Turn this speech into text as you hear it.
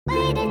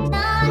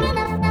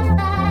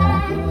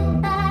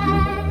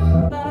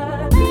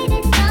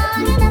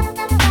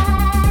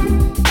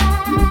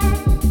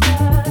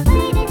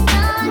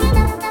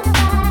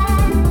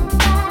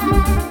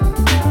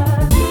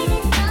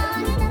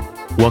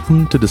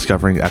Welcome to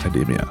Discovering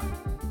Academia,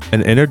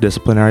 an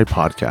interdisciplinary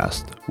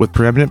podcast with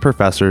preeminent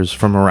professors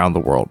from around the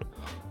world,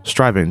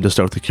 striving to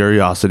stoke the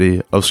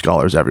curiosity of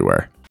scholars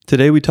everywhere.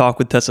 Today we talk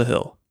with Tessa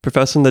Hill,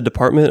 professor in the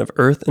Department of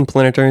Earth and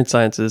Planetary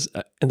Sciences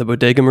in the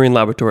Bodega Marine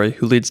Laboratory,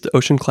 who leads the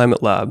Ocean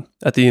Climate Lab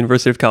at the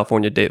University of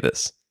California,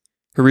 Davis.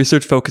 Her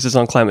research focuses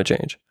on climate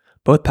change,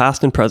 both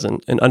past and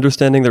present, and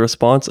understanding the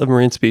response of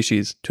marine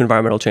species to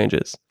environmental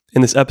changes.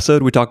 In this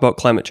episode, we talk about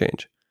climate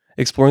change,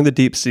 exploring the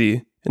deep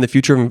sea, and the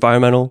future of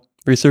environmental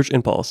research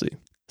and policy.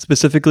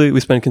 Specifically, we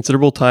spend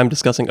considerable time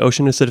discussing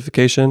ocean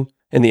acidification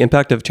and the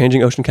impact of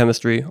changing ocean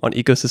chemistry on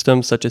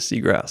ecosystems such as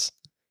seagrass.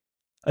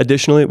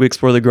 Additionally, we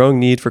explore the growing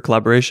need for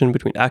collaboration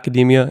between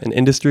academia and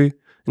industry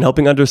in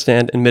helping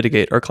understand and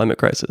mitigate our climate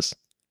crisis.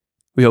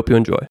 We hope you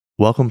enjoy.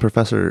 Welcome,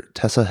 Professor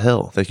Tessa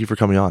Hill. Thank you for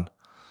coming on.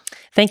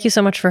 Thank you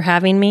so much for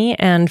having me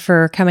and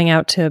for coming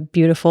out to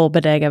beautiful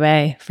Bodega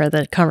Bay for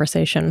the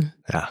conversation.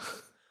 Yeah.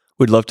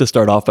 We'd love to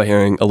start off by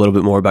hearing a little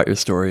bit more about your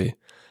story.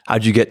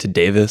 How'd you get to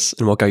Davis,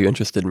 and what got you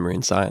interested in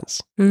marine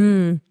science?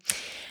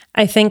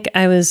 I think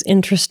I was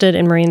interested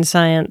in marine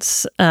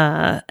science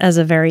as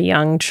a very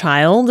young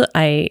child.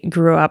 I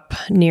grew up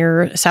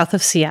south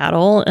of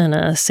Seattle in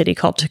a city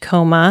called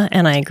Tacoma,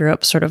 and I grew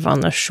up sort of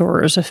on the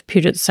shores of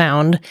Puget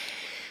Sound.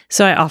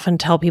 So I often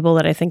tell people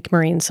that I think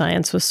marine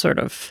science was sort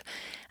of,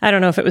 I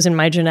don't know if it was in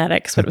my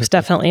genetics, but it was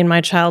definitely in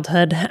my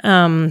childhood.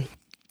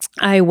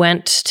 I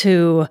went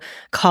to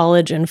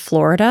college in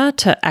Florida,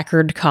 to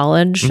Eckerd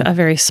College, a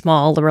very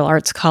small liberal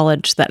arts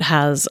college that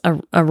has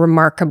a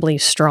remarkably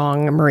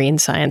strong marine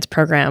science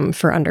program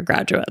for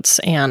undergraduates.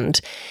 And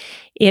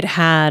it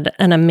had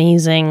an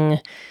amazing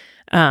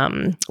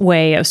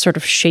way of sort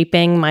of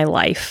shaping my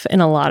life in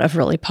a lot of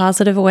really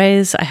positive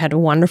ways. I had a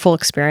wonderful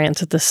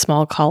experience at this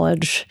small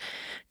college,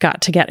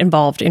 got to get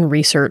involved in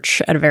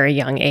research at a very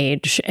young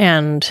age,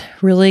 and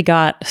really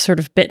got sort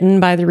of bitten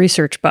by the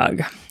research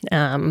bug.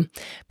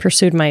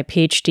 Pursued my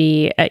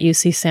PhD at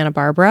UC Santa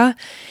Barbara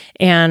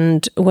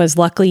and was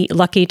lucky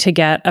to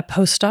get a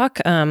postdoc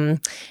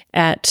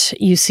at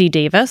UC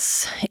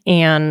Davis.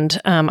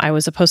 And I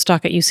was a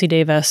postdoc at UC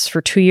Davis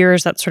for 2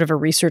 years. That's sort of a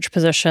research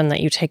position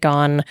that you take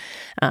on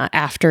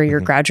after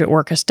your graduate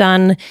work is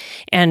done.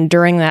 And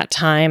during that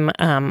time,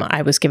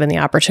 I was given the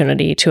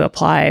opportunity to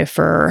apply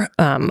for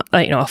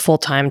a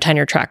full-time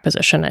tenure track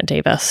position at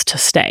Davis to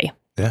stay.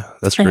 Yeah,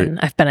 that's great. And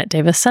I've been at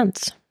Davis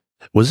since.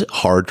 Was it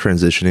hard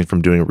transitioning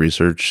from doing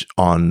research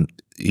on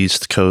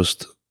East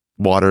Coast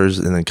waters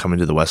and then coming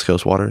to the West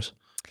Coast waters?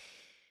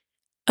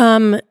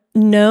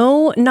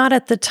 No, not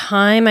at the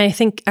time. I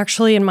think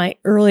actually in my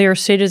earlier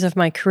stages of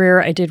my career,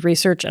 I did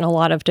research in a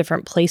lot of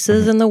different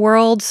places in the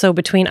world. So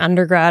between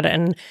undergrad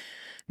and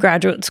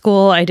graduate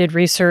school, I did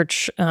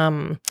research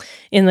in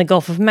the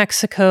Gulf of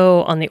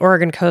Mexico, on the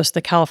Oregon coast,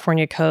 the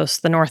California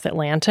coast, the North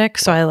Atlantic.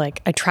 So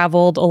I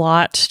traveled a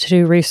lot to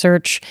do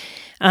research.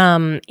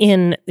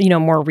 In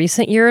more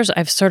recent years,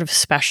 I've sort of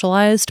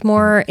specialized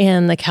more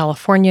in the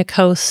California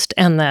coast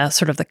and the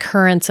sort of the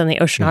currents and the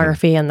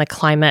oceanography and the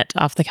climate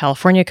off the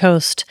California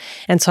coast.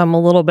 And so I'm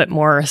a little bit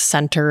more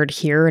centered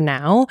here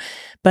now.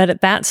 But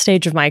at that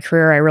stage of my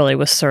career, I really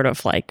was sort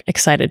of like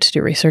excited to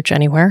do research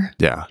anywhere.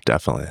 Yeah,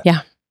 definitely. Yeah.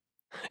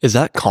 Is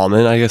that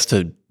common, I guess,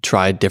 to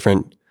try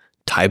different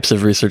types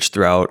of research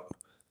throughout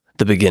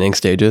the beginning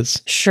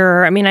stages?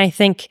 Sure. I mean, I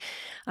think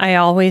I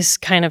always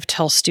kind of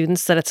tell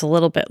students that it's a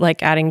little bit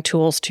like adding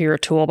tools to your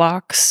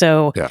toolbox.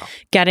 So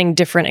getting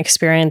different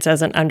experience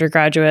as an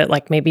undergraduate,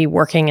 like maybe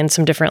working in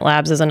some different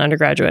labs as an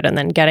undergraduate, and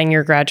then getting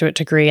your graduate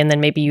degree, and then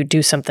maybe you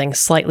do something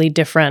slightly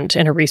different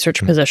in a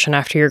research position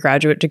after your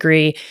graduate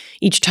degree.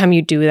 Each time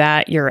you do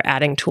that, you're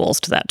adding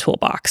tools to that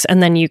toolbox.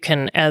 And then you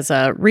can, as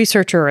a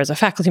researcher or as a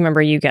faculty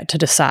member, you get to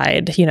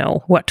decide,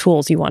 what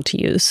tools you want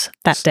to use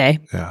that day.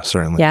 Yeah,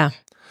 certainly. Yeah.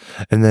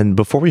 And then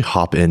before we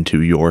hop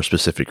into your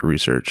specific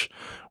research,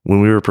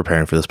 when we were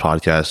preparing for this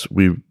podcast,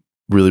 we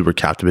really were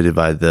captivated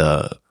by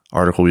the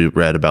article we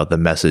read about the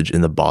message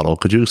in the bottle.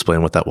 Could you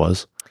explain what that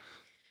was?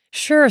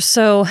 Sure.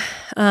 So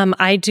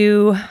I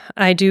do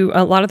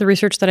a lot of the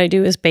research that I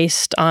do is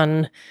based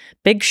on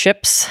big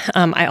ships.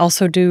 I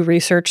also do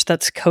research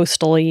that's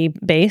coastally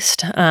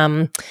based.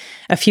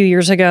 A few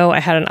years ago, I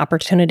had an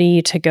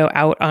opportunity to go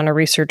out on a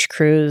research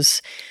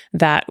cruise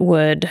that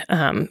would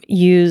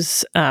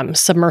use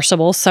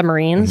submersible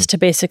submarines to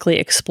basically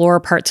explore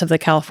parts of the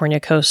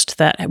California coast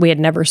that we had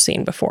never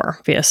seen before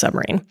via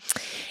submarine.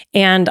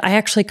 And I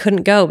actually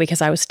couldn't go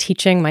because I was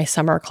teaching my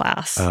summer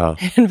class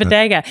in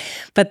Bodega,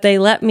 but they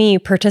let me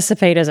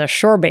participate as a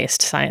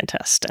shore-based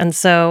scientist. And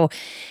so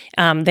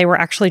they were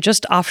actually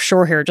just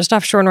offshore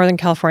Northern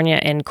California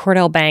in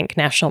Cordell Bank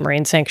National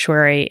Marine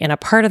Sanctuary, in a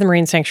part of the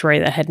marine sanctuary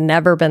that had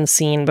never been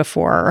seen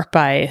before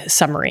by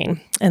submarine.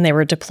 And they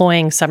were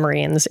deploying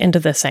submarines into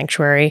the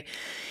sanctuary.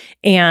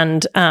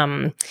 And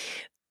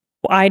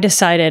I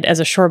decided as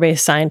a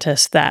shore-based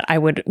scientist that I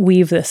would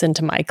weave this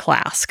into my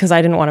class because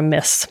I didn't want to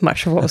miss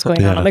much of what was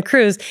going on the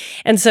cruise.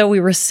 And so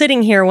we were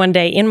sitting here one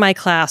day in my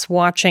class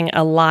watching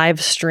a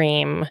live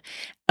stream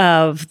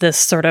of this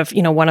sort of,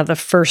 one of the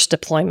first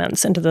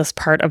deployments into this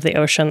part of the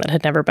ocean that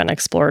had never been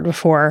explored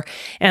before.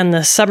 And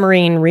the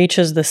submarine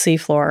reaches the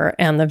seafloor,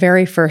 and the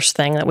very first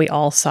thing that we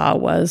all saw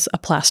was a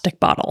plastic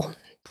bottle.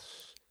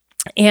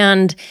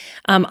 And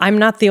I'm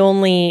not the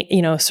only,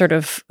 sort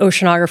of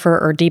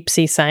oceanographer or deep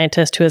sea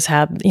scientist who has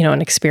had,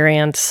 an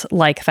experience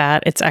like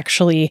that. It's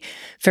actually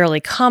fairly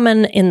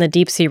common in the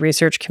deep sea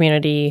research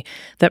community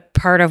that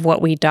part of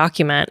what we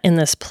document in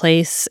this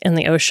place in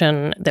the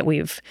ocean that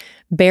we've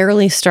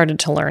barely started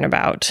to learn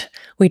about,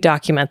 we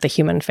document the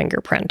human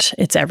fingerprint.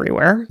 It's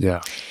everywhere.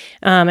 Yeah.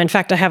 In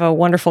fact, I have a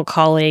wonderful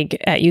colleague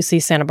at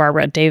UC Santa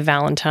Barbara, Dave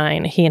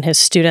Valentine. He and his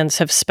students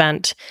have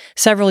spent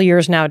several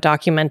years now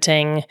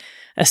documenting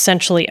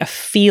essentially a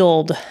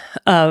field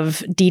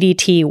of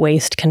DDT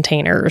waste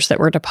containers that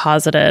were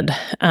deposited,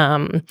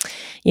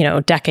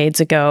 decades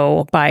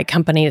ago by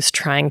companies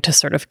trying to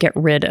sort of get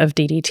rid of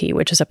DDT,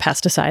 which is a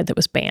pesticide that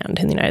was banned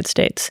in the United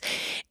States.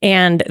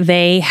 And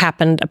they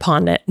happened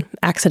upon it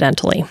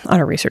accidentally on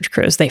a research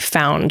cruise. They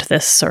found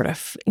this sort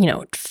of,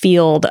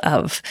 field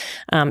of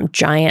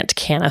giant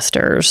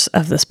canisters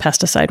of this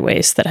pesticide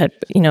waste that had,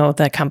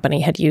 the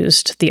company had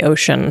used the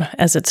ocean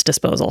as its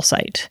disposal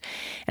site.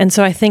 And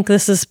so I think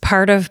this is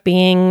part of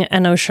being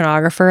an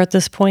oceanographer at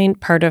this point,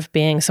 part of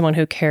being someone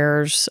who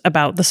cares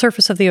about the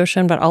surface of the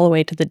ocean, but all the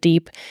way to the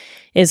deep,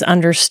 is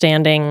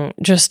understanding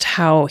just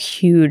how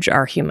huge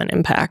our human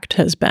impact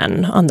has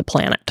been on the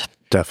planet.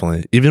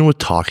 Definitely. Even with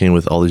talking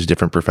with all these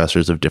different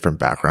professors of different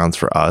backgrounds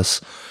for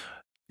us,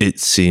 it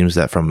seems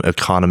that from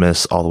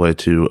economists all the way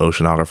to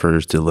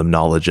oceanographers to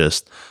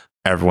limnologists,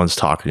 everyone's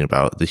talking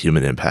about the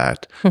human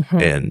impact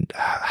and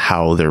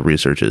how their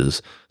research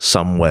is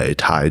some way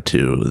tied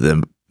to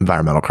the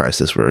environmental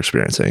crisis we're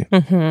experiencing.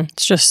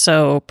 It's just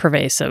so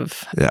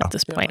pervasive at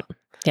this point.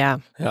 Yeah.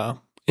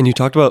 And you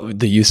talked about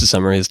the use of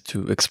summaries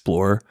to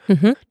explore.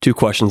 Two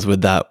questions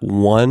with that.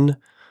 One,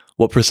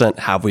 what %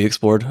 have we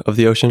explored of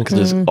the ocean?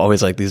 Because there's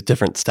always like these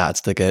different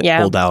stats that get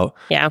pulled out.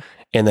 Yeah.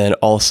 And then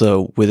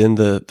also within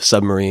the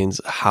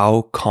submarines,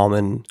 how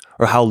common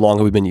or how long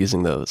have we been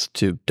using those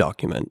to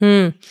document?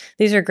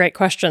 These are great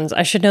questions.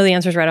 I should know the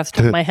answers right off the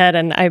top of my head,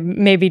 and I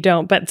maybe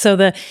don't. But so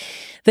the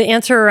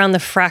answer around the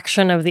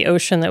fraction of the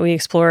ocean that we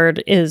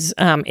explored is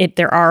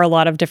there are a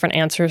lot of different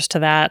answers to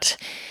that.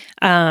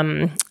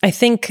 I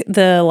think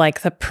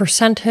the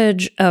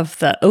percentage of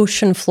the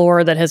ocean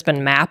floor that has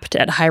been mapped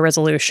at high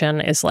resolution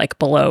is like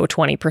below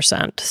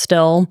 20%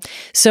 still.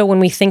 So when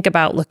we think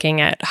about looking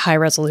at high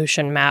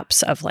resolution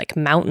maps of like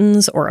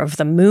mountains or of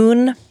the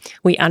moon,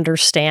 we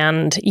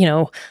understand,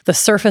 the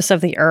surface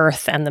of the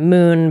earth and the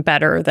moon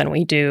better than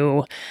we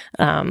do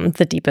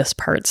the deepest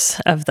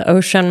parts of the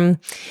ocean.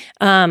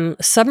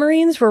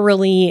 Submarines were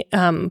really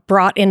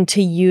brought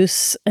into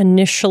use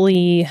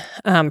initially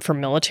for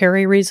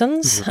military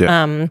reasons.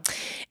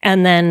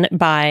 And then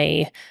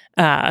by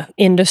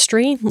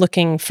industry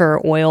looking for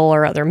oil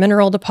or other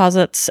mineral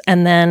deposits.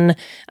 And then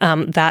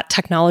that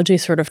technology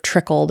sort of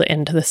trickled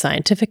into the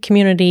scientific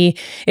community.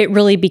 It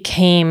really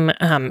became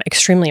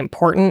extremely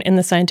important in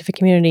the scientific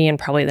community in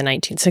probably the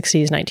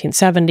 1960s,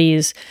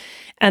 1970s.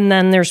 And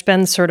then there's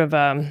been sort of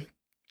a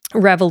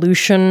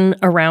revolution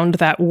around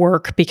that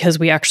work because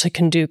we actually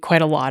can do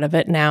quite a lot of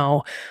it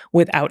now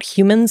without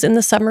humans in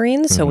the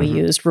submarines. So we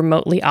use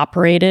remotely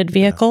operated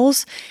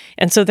vehicles.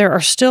 And so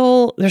there's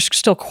still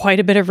quite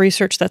a bit of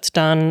research that's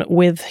done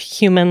with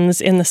humans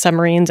in the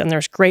submarines, and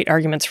there's great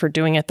arguments for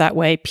doing it that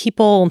way.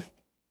 People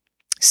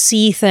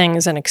see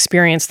things and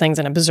experience things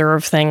and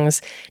observe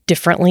things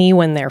differently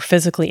when they're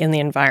physically in the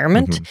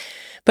environment.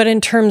 But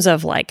in terms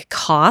of like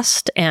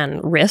cost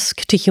and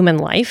risk to human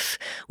life,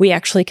 we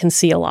actually can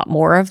see a lot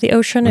more of the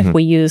ocean if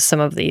we use some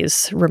of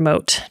these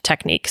remote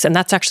techniques. And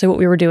that's actually what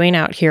we were doing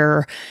out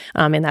here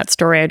in that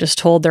story I just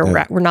told. There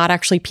were not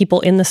actually people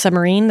in the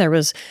submarine. There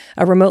was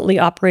a remotely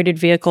operated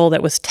vehicle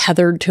that was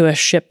tethered to a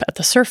ship at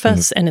the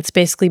surface, and it's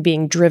basically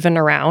being driven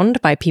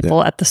around by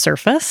people at the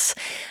surface.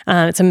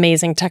 It's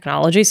amazing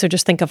technology. So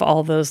just think of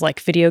all those like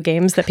video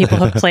games that people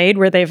have played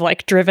where they've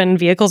like driven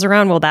vehicles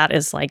around. Well, that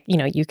is like,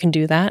 you can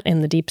do that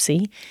in the deep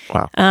sea.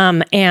 Wow.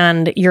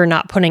 And you're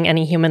not putting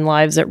any human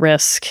lives at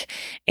risk.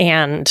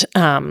 And,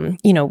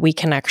 we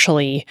can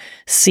actually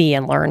see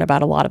and learn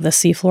about a lot of the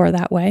seafloor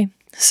that way.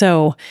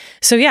 So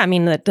yeah, I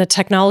mean, the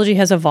technology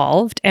has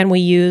evolved, and we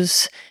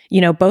use,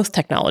 both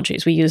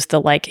technologies. We use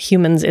the like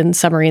humans in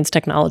submarines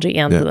technology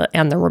and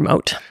the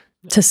remote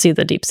to see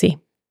the deep sea.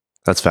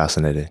 That's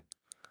fascinating.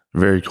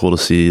 Very cool to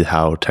see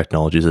how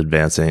technology is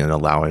advancing and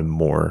allowing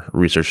more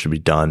research to be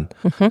done.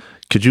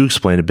 Could you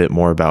explain a bit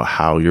more about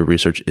how your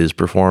research is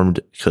performed?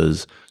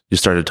 Because you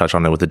started to touch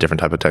on it with the different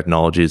type of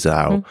technologies,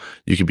 how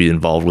you could be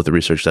involved with the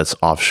research that's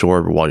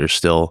offshore but while you're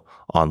still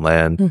on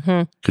land.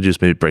 Could you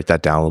just maybe break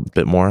that down a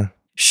bit more?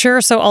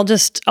 Sure. So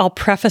I'll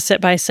preface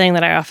it by saying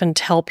that I often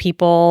tell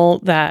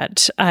people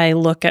that I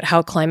look at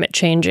how climate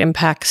change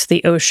impacts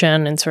the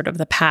ocean in sort of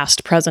the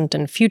past, present,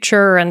 and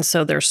future. And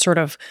so there's sort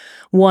of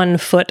 1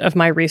 foot of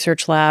my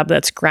research lab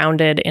that's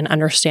grounded in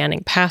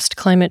understanding past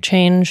climate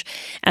change.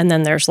 And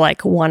then there's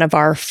like 1 of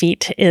our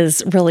feet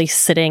is really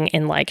sitting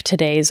in like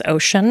today's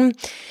ocean.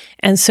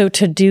 And so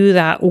to do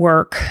that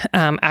work,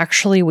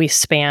 actually we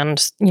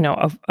spanned,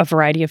 a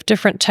variety of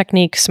different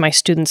techniques. My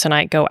students and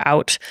I go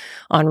out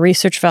on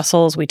research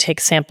vessels. We take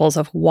samples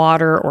of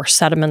water or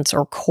sediments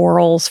or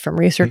corals from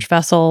research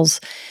vessels.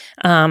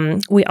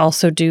 We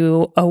also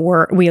do a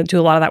lot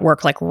of that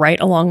work like right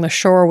along the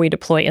shore. We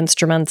deploy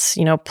instruments,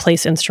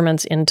 place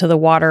instruments into the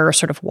water,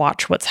 sort of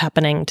watch what's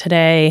happening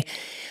today.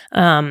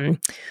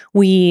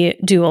 We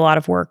do a lot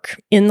of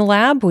work in the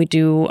lab. We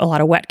do a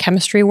lot of wet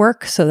chemistry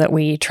work so that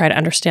we try to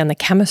understand the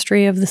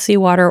chemistry of the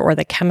seawater or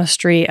the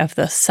chemistry of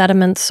the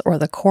sediments or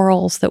the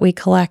corals that we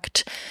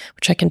collect,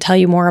 which I can tell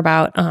you more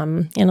about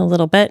in a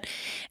little bit.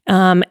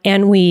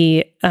 And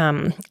we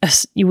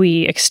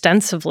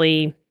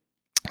extensively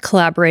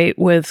collaborate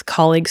with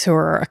colleagues who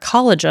are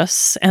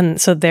ecologists, and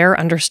so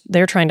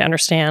they're trying to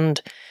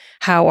understand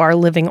how are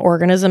living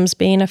organisms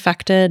being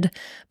affected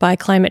by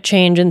climate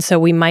change. And so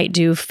we might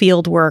do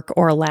field work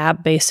or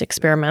lab-based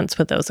experiments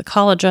with those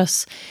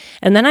ecologists.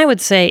 And then I would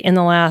say in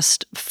the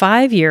last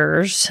 5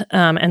 years,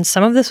 and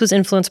some of this was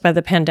influenced by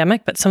the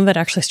pandemic, but some of it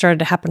actually started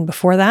to happen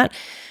before that,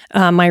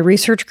 my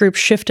research group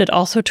shifted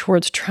also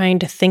towards trying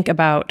to think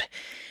about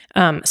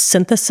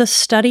synthesis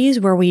studies,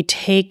 where we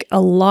take a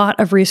lot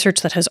of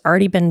research that has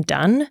already been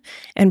done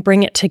and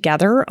bring it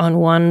together on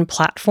one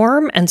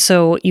platform. And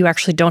so you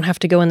actually don't have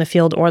to go in the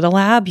field or the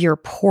lab. You're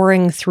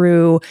pouring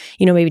through,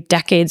 maybe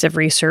decades of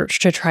research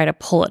to try to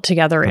pull it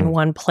together in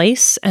one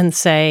place and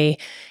say,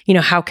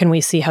 how can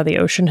we see how the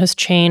ocean has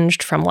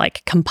changed from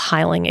like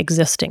compiling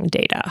existing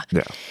data?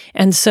 Yeah.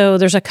 And so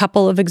there's a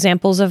couple of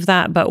examples of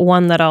that, but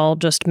one that I'll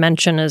just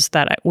mention is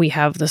that we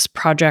have this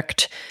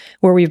project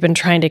where we've been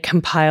trying to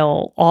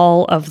compile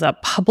all of the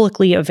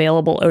publicly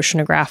available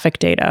oceanographic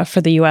data for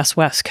the U.S.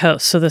 West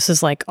Coast. So this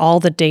is like all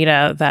the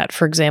data that,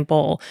 for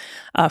example,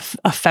 a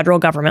federal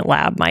government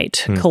lab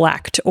might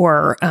collect,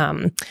 or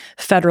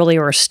federally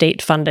or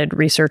state-funded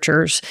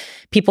researchers.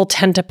 People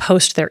tend to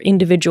post their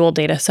individual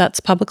data sets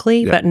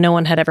publicly, but no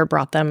one had ever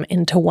brought them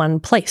into one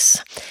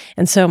place.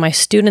 And so my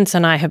students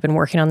and I have been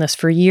working on this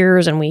for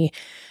years, and we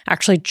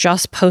actually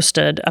just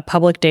posted a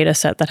public data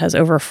set that has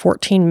over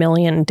 14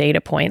 million data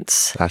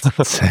points. That's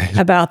insane.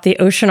 About the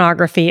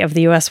oceanography of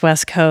the U.S.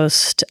 West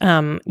Coast,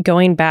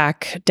 going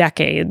back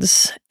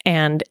decades,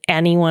 and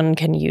anyone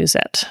can use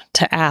it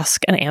to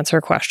ask and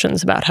answer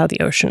questions about how the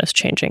ocean is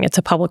changing. It's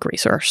a public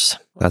resource.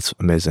 That's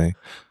amazing.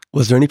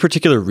 Was there any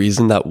particular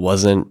reason that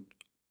wasn't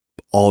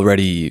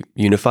already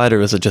unified, or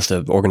was it just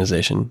an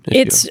organization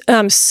issue?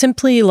 It's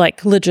simply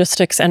like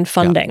logistics and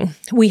funding.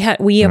 Yeah.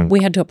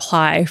 We had to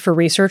apply for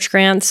research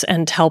grants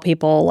and tell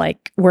people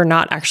like, we're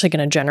not actually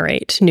going to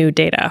generate new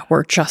data.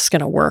 We're just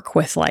going to work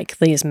with like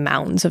these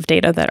mounds of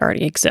data that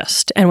already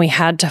exist. And we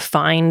had to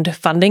find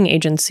funding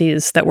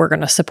agencies that were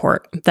going to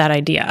support that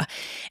idea.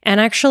 And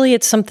actually,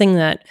 it's something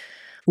that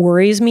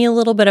worries me a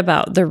little bit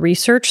about the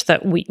research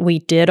that we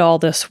did all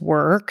this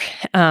work,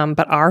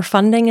 but our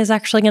funding is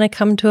actually going to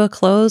come to a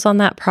close on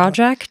that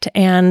project.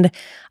 And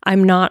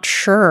I'm not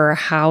sure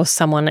how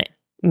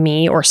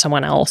me or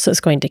someone else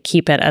is going to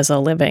keep it as a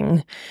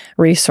living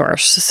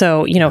resource.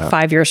 So,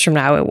 5 years from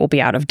now, it will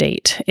be out of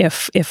date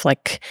if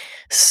like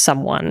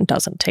someone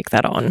doesn't take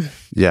that on.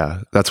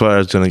 Yeah, that's what I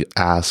was going to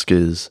ask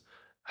is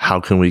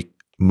how can we,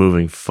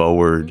 moving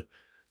forward,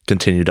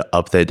 continue to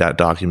update that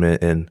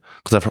document? And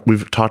because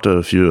we've talked to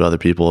a few other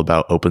people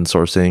about open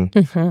sourcing,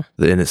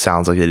 and it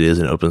sounds like it is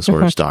an open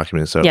source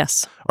document. So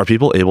yes. Are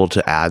people able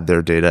to add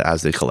their data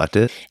as they collect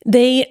it?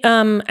 They,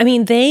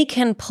 they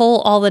can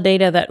pull all the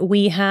data that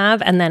we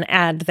have and then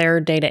add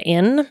their data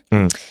in.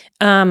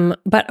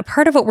 But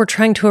part of what we're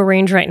trying to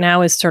arrange right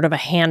now is sort of a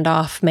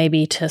handoff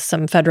maybe to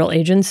some federal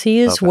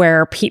agencies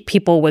where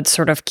people would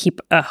sort of keep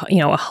a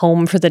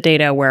home for the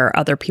data where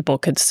other people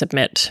could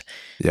submit,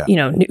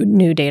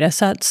 new data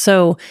sets.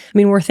 So,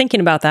 we're thinking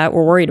about that.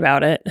 We're worried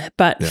about it.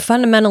 But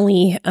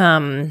fundamentally,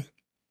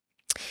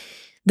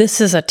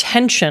 this is a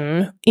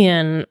tension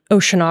in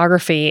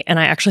oceanography, and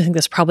I actually think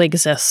this probably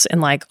exists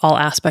in like all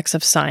aspects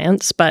of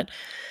science, but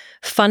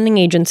funding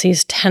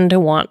agencies tend to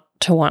want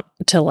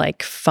to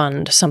like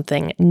fund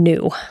something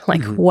new.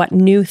 Like what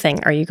new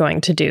thing are you going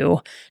to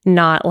do?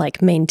 Not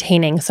like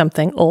maintaining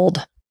something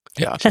old.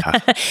 Yeah.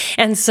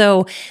 And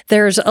so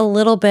there's a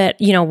little bit,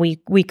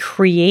 we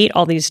create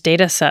all these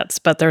data sets,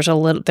 but there's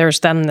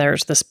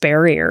this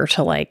barrier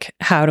to like,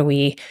 how do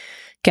we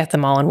get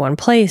them all in one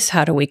place?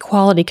 How do we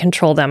quality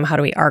control them? How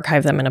do we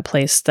archive them in a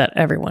place that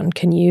everyone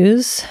can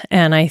use?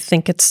 And I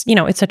think it's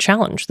a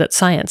challenge that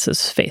science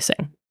is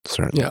facing.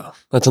 Certainly. Yeah.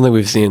 That's something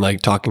we've seen,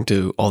 like talking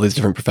to all these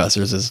different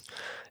professors, is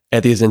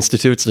at these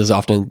institutes, there's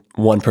often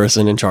one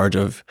person in charge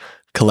of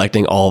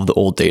collecting all of the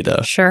old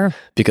data. Sure.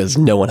 Because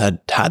no one had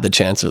the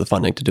chance or the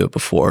funding to do it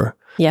before.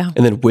 Yeah.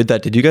 And then with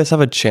that, did you guys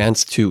have a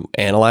chance to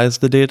analyze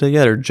the data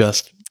yet, or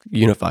just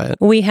unify it?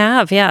 We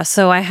have, yeah.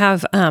 So I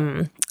have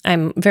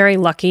I'm very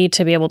lucky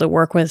to be able to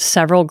work with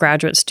several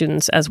graduate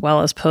students as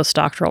well as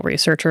postdoctoral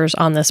researchers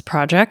on this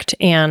project.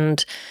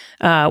 And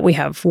we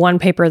have one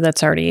paper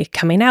that's already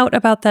coming out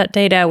about that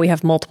data. We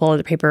have multiple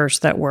other papers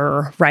that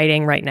we're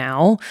writing right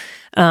now.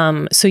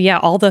 So yeah,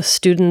 all the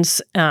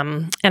students,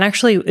 and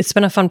actually it's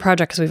been a fun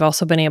project because we've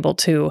also been able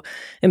to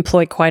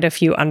employ quite a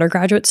few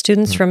undergraduate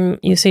students from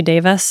UC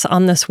Davis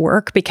on this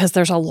work, because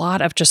there's a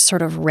lot of just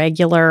sort of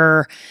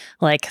regular,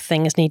 like,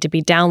 things need to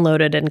be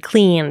downloaded and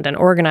cleaned and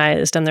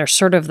organized. And there's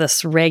sort of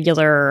this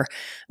regular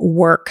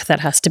work that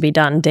has to be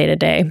done day to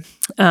day.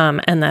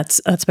 And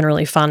that's been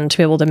really fun to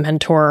be able to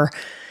mentor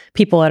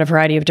people at a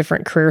variety of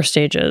different career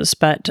stages.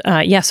 But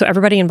so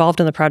everybody involved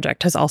in the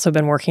project has also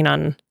been working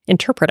on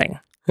interpreting.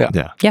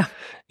 Yeah.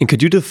 And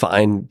could you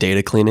define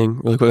data cleaning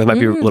really quick? It might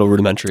be a little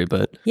rudimentary,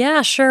 but...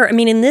 Yeah, sure. I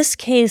mean, in this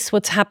case,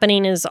 what's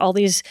happening is all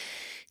these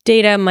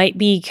data might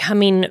be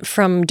coming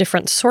from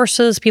different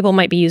sources. People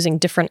might be using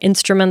different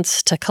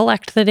instruments to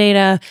collect the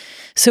data.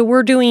 So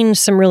we're doing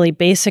some really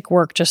basic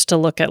work just to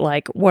look at,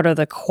 like, what's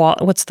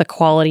the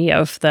quality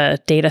of the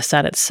data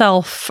set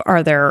itself?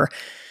 Are there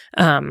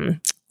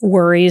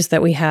worries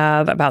that we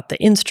have about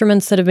the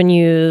instruments that have been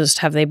used?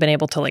 Have they been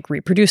able to, like,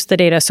 reproduce the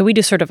data? So we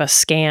do sort of a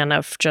scan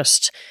of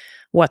just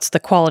what's the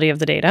quality of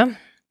the data.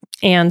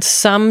 And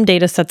some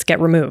data sets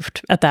get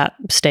removed at that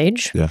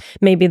stage. Yeah.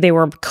 Maybe they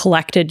were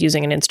collected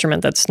using an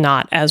instrument that's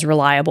not as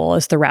reliable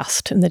as the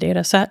rest in the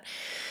data set.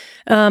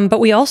 But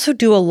we also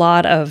do a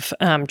lot of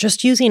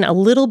just using a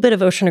little bit of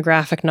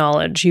oceanographic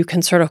knowledge. You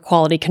can sort of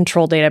quality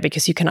control data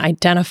because you can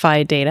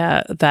identify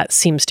data that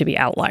seems to be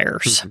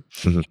outliers.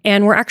 Mm-hmm.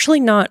 And we're actually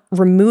not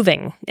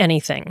removing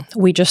anything.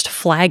 We just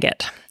flag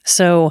it.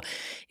 So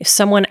if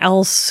someone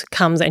else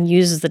comes and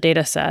uses the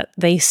data set,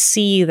 they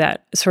see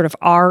that sort of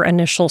our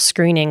initial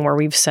screening where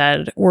we've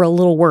said, we're a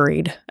little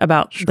worried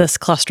about this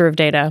cluster of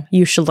data.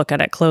 You should look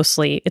at it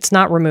closely. It's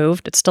not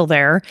removed. It's still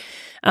there.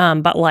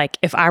 But, like,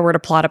 if I were to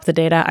plot up the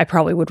data, I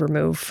probably would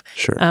remove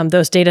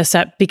those data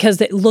set, because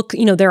they look,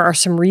 there are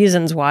some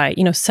reasons why,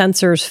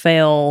 sensors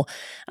fail.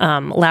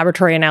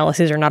 Laboratory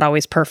analyses are not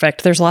always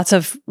perfect. There's lots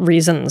of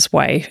reasons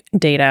why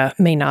data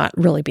may not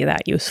really be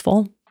that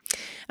useful.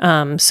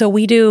 So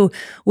we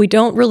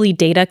don't really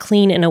data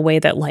clean in a way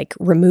that, like,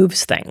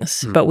 removes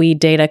things, but we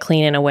data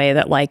clean in a way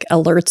that, like,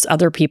 alerts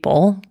other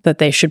people that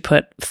they should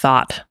put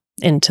thought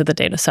into the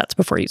data sets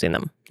before using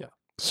them. Yeah,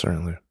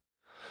 certainly.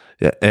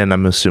 Yeah, and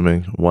I'm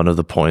assuming one of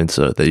the points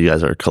that you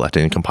guys are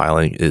collecting and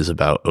compiling is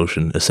about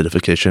ocean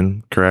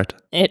acidification, correct?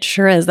 It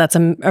sure is. That's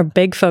a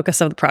big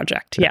focus of the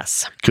project,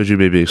 yes. Could you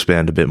maybe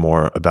expand a bit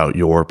more about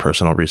your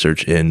personal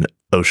research in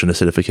ocean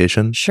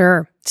acidification?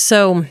 Sure.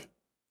 So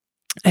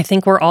I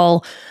think we're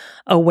all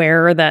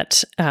aware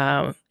that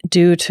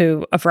due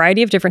to a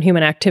variety of different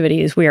human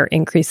activities, we are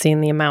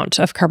increasing the amount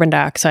of carbon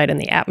dioxide in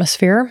the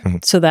atmosphere. Mm-hmm.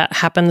 So that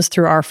happens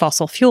through our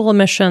fossil fuel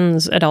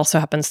emissions. It also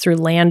happens through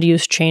land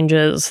use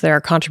changes. There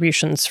are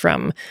contributions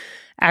from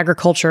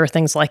agriculture,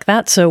 things like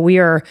that. So we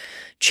are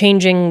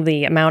changing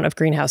the amount of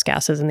greenhouse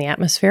gases in the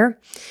atmosphere.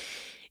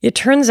 It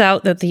turns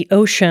out that the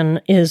ocean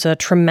is a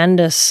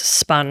tremendous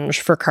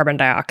sponge for carbon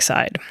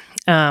dioxide.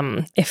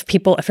 If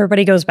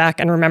everybody goes back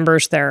and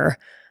remembers their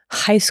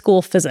high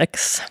school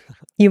physics,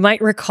 you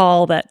might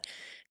recall that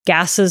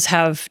gases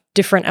have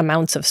different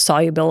amounts of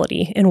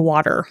solubility in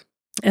water.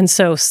 And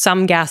so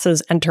some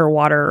gases enter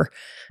water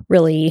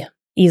really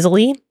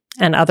easily,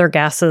 and other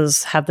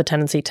gases have the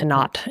tendency to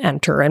not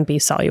enter and be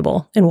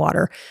soluble in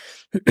water.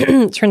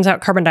 It turns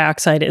out carbon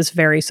dioxide is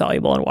very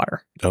soluble in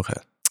water. Okay.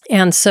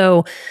 And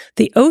so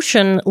the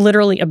ocean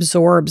literally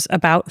absorbs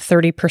about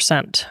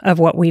 30% of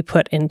what we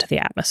put into the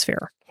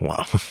atmosphere.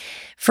 Wow.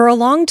 For a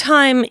long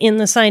time in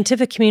the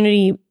scientific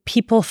community,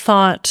 people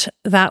thought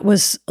that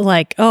was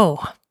like,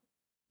 oh,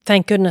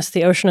 thank goodness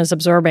the ocean is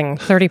absorbing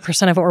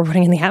 30% of what we're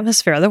putting in the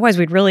atmosphere. Otherwise,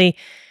 we'd really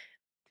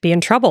be in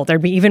trouble.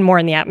 There'd be even more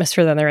in the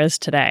atmosphere than there is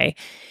today.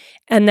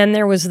 And then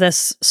there was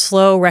this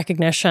slow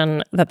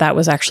recognition that that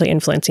was actually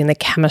influencing the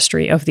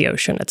chemistry of the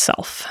ocean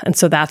itself. And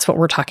so that's what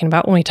we're talking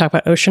about when we talk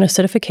about ocean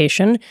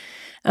acidification.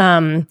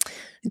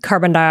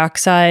 Carbon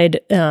dioxide,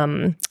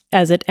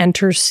 as it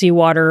enters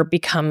seawater,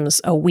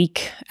 becomes a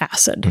weak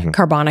acid,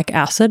 carbonic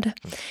acid,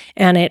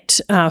 and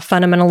it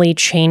fundamentally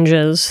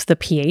changes the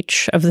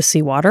pH of the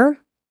seawater.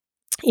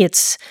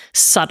 It's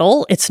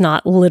subtle. It's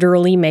not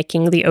literally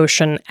making the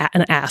ocean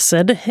an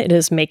acid. It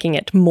is making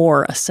it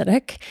more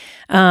acidic.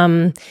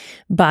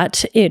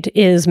 But it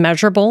is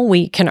measurable.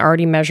 We can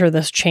already measure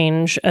this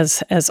change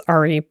as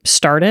already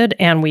started,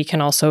 and we can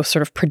also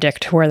sort of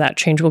predict where that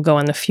change will go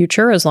in the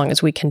future as long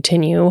as we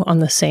continue on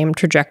the same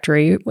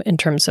trajectory in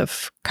terms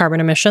of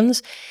carbon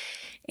emissions.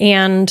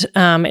 And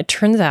it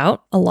turns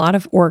out a lot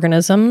of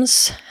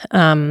organisms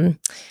and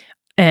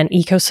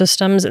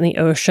ecosystems in the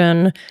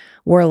ocean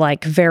were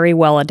like very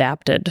well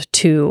adapted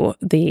to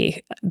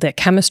the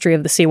chemistry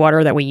of the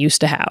seawater that we used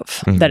to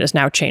have that is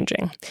now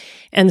changing.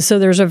 And so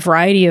there's a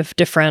variety of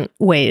different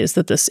ways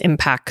that this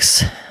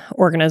impacts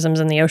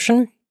organisms in the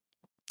ocean.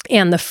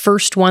 And the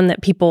first one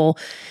that people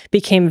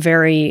became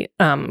very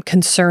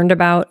concerned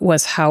about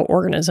was how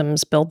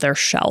organisms build their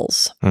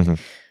shells.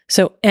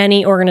 So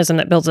any organism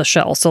that builds a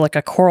shell, so like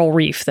a coral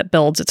reef that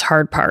builds its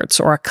hard parts,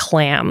 or a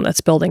clam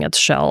that's building its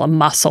shell, a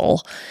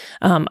mussel,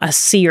 a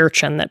sea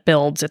urchin that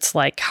builds its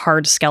like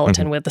hard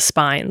skeleton with the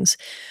spines,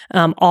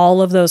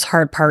 all of those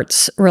hard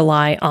parts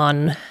rely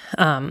on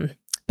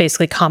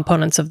basically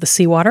components of the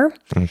seawater.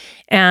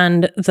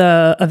 And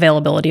the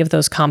availability of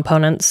those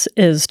components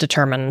is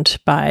determined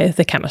by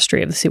the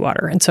chemistry of the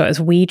seawater. And so as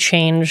we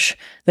change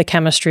the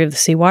chemistry of the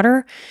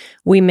seawater,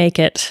 we make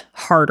it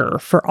harder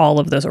for all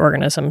of those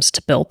organisms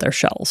to build their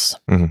shells.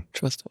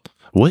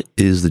 What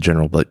is the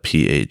general like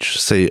pH,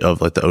 say,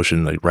 of like the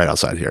ocean, like right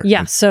outside here?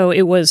 Yeah. So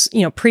it was,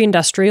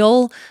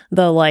 pre-industrial,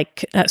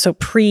 so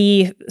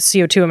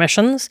pre-CO2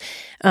 emissions,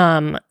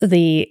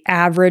 the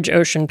average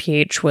ocean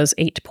pH was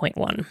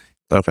 8.1.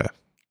 Okay.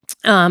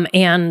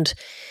 And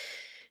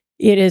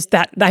it is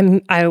that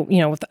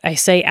I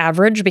say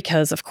average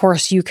because of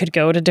course you could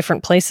go to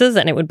different places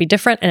and it would be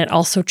different, and it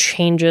also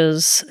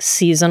changes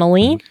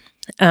seasonally.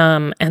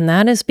 And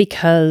that is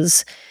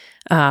because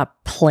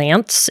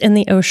plants in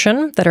the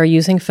ocean that are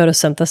using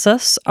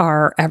photosynthesis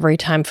are, every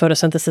time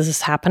photosynthesis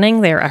is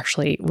happening, they're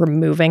actually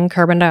removing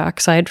carbon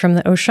dioxide from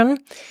the ocean.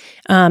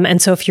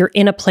 And so if you're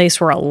in a place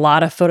where a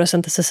lot of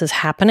photosynthesis is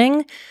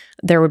happening,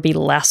 there would be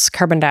less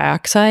carbon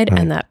dioxide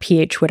and that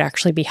pH would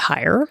actually be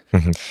higher.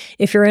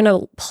 If you're in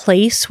a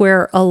place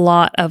where a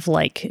lot of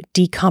like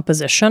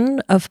decomposition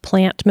of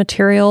plant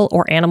material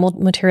or animal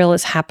material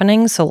is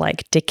happening, so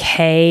like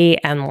decay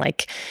and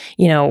like,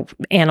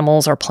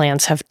 animals or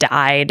plants have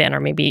died, or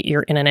maybe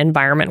you're in an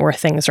environment where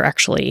things are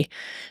actually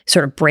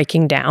sort of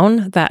breaking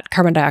down, that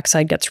carbon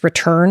dioxide gets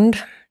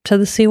returned to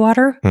the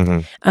seawater.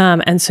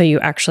 And so you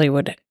actually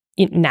would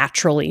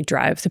naturally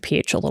drive the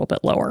pH a little bit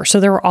lower. So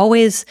there were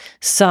always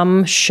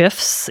some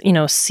shifts,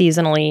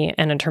 seasonally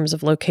and in terms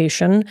of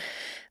location,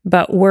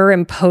 but we're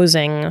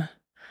imposing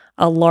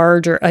a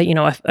larger,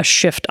 a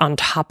shift on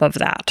top of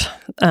that,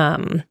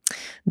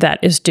 that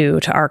is due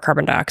to our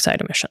carbon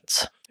dioxide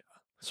emissions.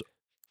 So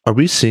are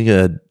we seeing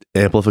an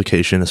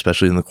amplification,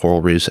 especially in the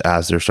coral reefs,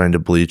 as they're starting to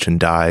bleach and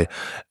die,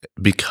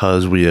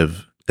 because we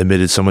have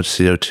emitted so much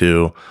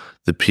CO2,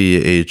 the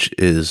pH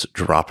is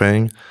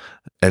dropping?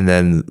 And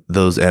then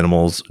those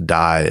animals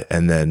die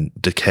and then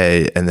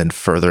decay and then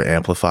further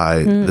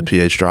amplify the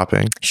pH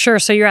dropping? Sure.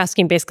 So you're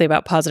asking basically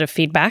about positive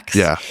feedbacks?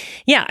 Yeah.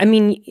 Yeah. I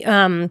mean,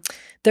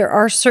 there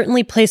are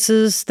certainly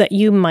places that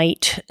you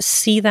might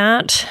see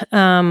that.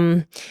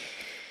 I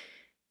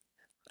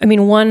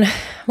mean, one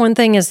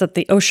thing is that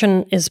the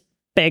ocean is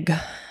big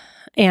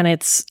and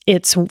it's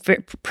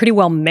pretty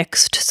well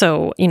mixed.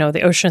 So,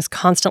 the ocean is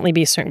constantly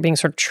being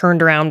sort of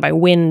churned around by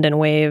wind and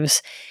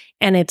waves.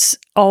 And it's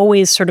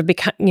always sort of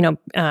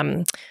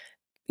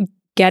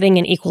getting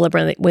in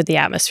equilibrium with the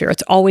atmosphere.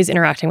 It's always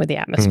interacting with the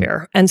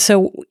atmosphere. And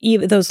so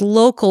even those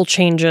local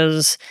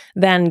changes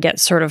then get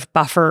sort of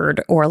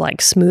buffered or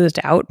like smoothed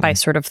out by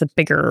sort of the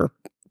bigger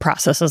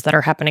processes that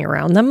are happening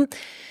around them.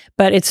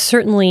 But it's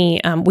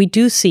certainly, we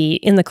do see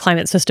in the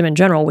climate system in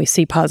general, we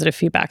see positive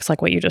feedbacks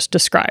like what you just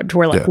described,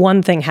 where like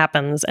one thing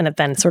happens and it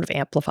then sort of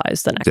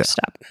amplifies the next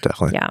step.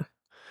 Definitely. Yeah.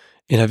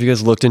 And have you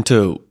guys looked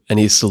into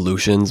any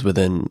solutions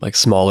within like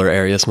smaller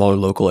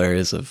local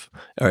areas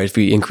or if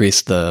we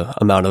increase the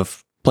amount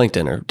of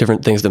plankton or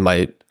different things that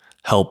might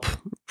help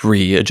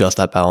readjust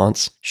that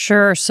balance?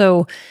 Sure.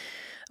 So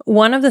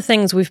one of the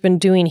things we've been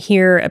doing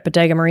here at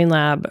Bodega Marine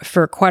Lab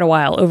for quite a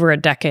while, over a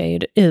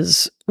decade,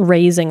 is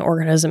raising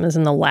organisms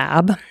in the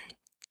lab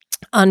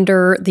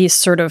under these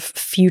sort of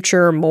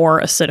future,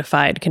 more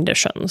acidified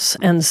conditions.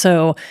 And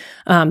so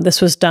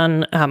this was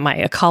done, my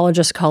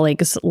ecologist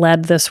colleagues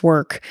led this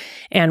work,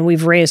 and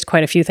we've raised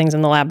quite a few things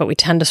in the lab, but we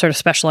tend to sort of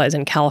specialize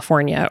in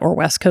California or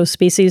West Coast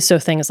species. So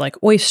things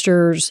like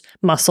oysters,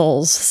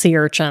 mussels, sea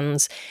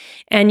urchins.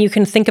 And you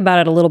can think about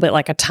it a little bit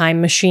like a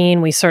time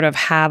machine. We sort of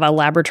have a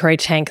laboratory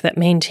tank that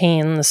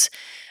maintains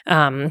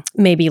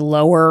maybe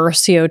lower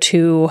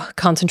CO2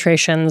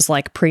 concentrations,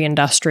 like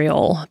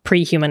pre-industrial,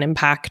 pre-human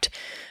impact.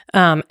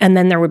 And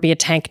then there would be a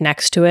tank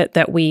next to it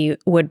that we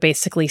would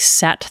basically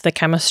set the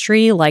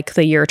chemistry like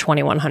the year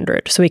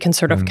 2100. So we can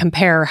sort of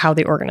compare how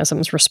the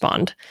organisms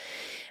respond.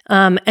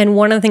 And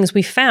one of the things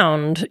we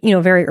found,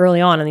 very early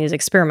on in these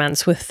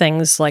experiments with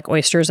things like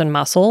oysters and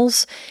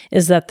mussels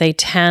is that they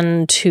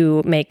tend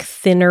to make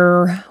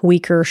thinner,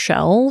 weaker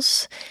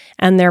shells,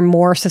 and they're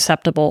more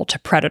susceptible to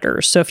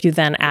predators. So if you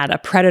then add a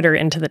predator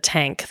into the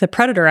tank, the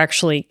predator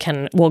actually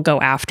will go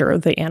after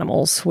the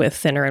animals with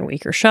thinner and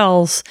weaker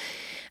shells.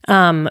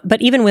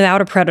 But even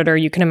without a predator,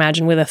 you can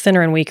imagine with a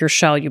thinner and weaker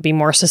shell, you'd be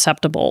more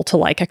susceptible to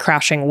like a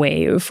crashing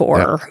wave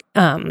or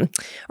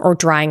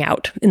drying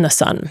out in the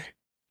sun.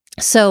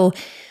 So,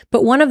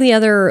 but one of the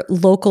other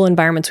local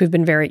environments we've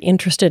been very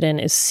interested in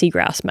is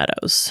seagrass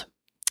meadows.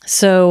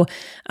 So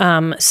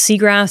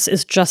seagrass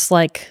is just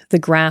like the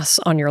grass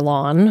on your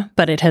lawn,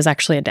 but it has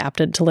actually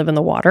adapted to live in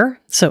the water.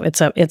 So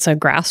it's a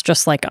grass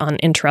just like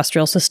in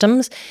terrestrial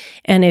systems.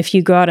 And if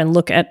you go out and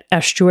look at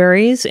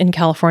estuaries in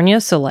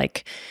California, so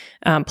like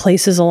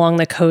places along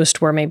the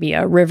coast where maybe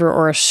a river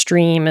or a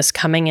stream is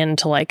coming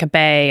into like a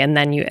bay, and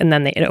then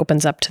it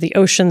opens up to the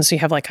ocean, so you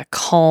have like a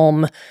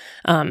calm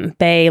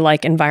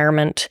bay-like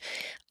environment.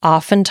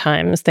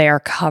 Oftentimes, they are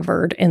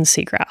covered in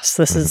seagrass.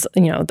 This is,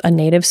 a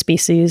native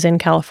species in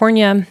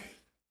California,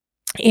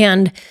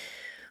 and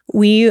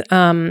we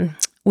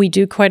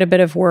do quite a bit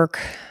of work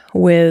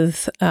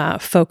with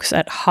folks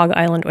at Hog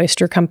Island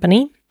Oyster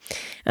Company.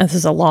 And this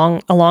is a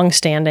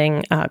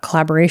long-standing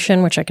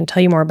collaboration, which I can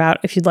tell you more about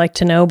if you'd like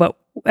to know. But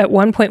at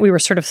one point, we were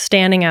sort of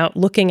standing out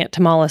looking at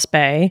Tamales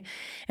Bay,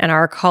 and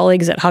our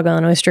colleagues at Hog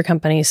Island Oyster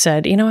Company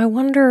said, I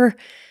wonder,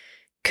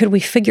 could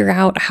we figure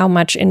out how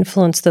much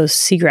influence those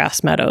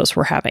seagrass meadows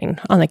were having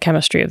on the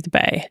chemistry of the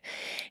bay?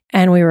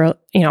 And we were,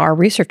 our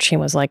research team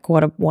was like,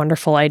 what a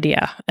wonderful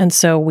idea. And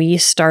so we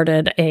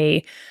started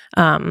a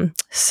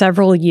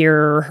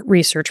several-year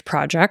research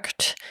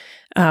project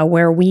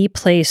where we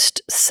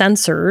placed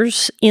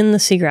sensors in the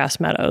seagrass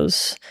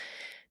meadows,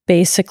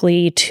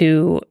 basically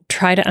to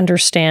try to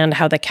understand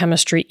how the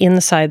chemistry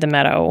inside the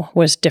meadow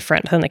was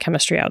different than the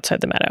chemistry outside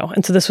the meadow.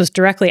 And so this was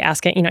directly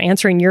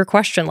answering your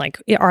question,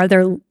 like, are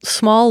there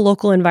small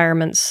local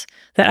environments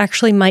that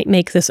actually might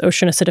make this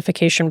ocean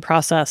acidification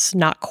process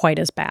not quite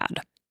as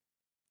bad?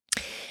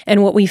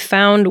 And what we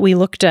found, we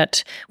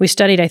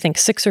studied, I think,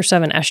 6 or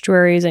 7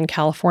 estuaries in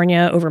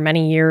California over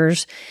many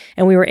years,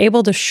 and we were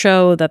able to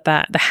show that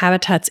the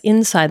habitats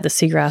inside the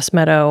seagrass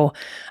meadow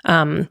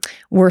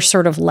were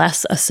sort of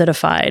less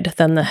acidified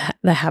than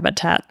the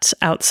habitats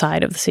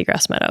outside of the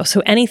seagrass meadow.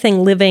 So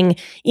anything living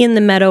in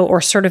the meadow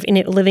or sort of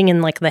living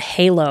in like the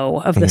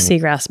halo of the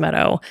seagrass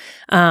meadow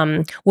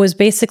was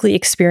basically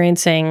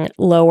experiencing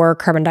lower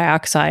carbon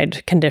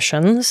dioxide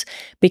conditions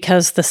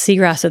because the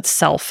seagrass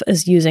itself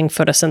is using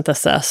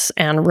photosynthesis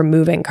and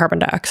removing carbon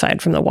dioxide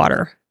from the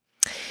water.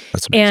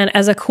 And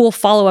as a cool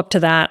follow-up to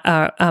that,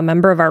 a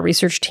member of our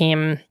research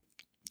team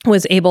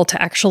was able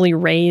to actually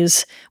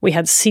we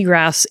had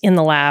seagrass in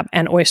the lab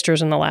and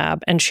oysters in the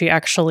lab, and she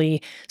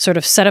actually sort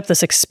of set up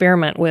this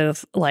experiment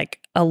with like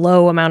a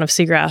low amount of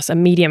seagrass, a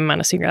medium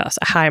amount of seagrass,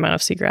 a high amount of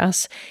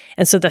seagrass.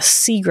 And so the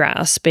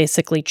seagrass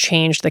basically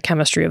changed the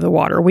chemistry of the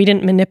water. We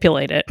didn't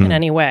manipulate it in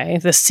any way.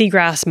 The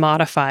seagrass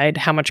modified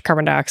how much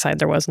carbon dioxide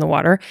there was in the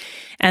water.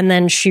 And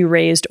then she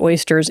raised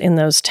oysters in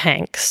those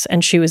tanks,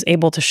 and she was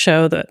able to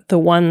show that the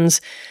ones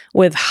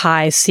with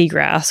high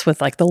seagrass, with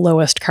like the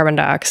lowest carbon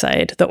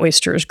dioxide, the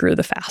oysters grew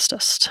the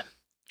fastest.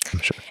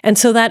 Sure. And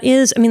so that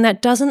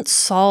doesn't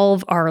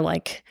solve our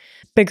like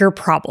bigger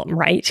problem,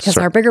 right? Because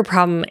our bigger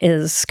problem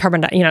is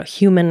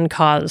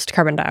human-caused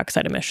carbon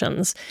dioxide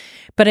emissions.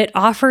 But it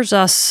offers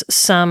us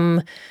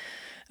some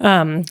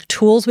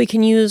tools we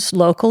can use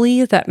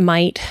locally that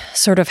might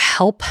sort of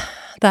help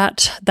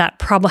that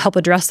problem, help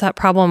address that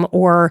problem,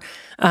 or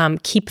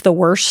keep the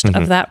worst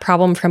of that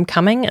problem from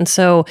coming. And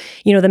so,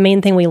 the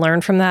main thing we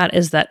learned from that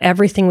is that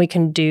everything we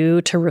can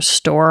do to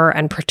restore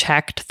and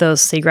protect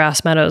those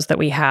seagrass meadows that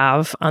we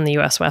have on the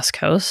U.S. West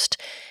Coast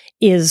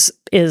is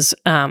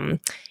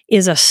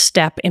a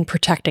step in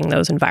protecting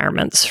those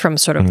environments from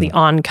sort of the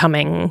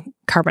oncoming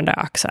carbon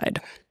dioxide.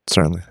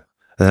 Certainly.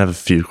 And I have a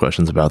few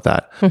questions about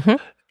that.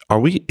 Are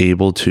we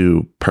able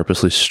to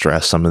purposely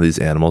stress some of these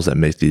animals that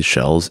make these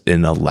shells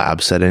in a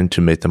lab setting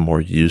to make them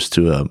more used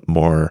to a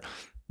more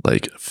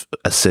like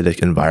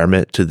acidic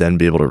environment to then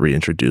be able to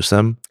reintroduce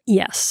them?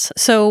 Yes.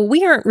 So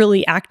we aren't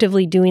really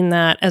actively doing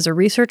that as a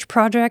research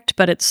project,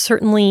 but it's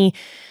certainly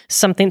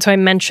something. So I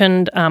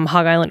mentioned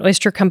Hog Island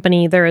Oyster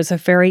Company. There is a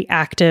very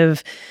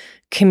active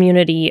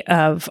community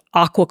of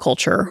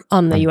aquaculture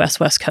on the U.S.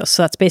 West Coast.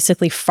 So that's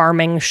basically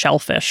farming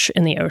shellfish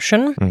in the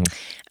ocean.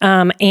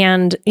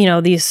 And,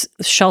 these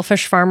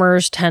shellfish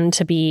farmers tend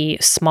to be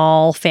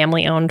small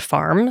family-owned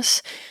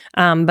farms,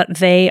 but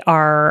they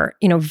are,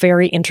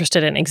 very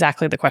interested in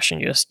exactly the question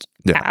you just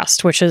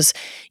asked, which is,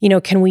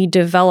 can we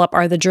develop,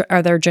 are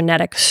there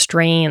genetic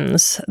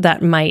strains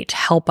that might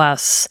help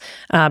us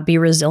be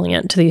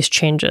resilient to these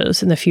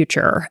changes in the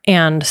future?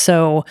 And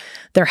so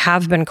there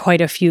have been quite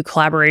a few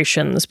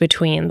collaborations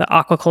between the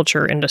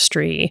aquaculture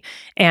industry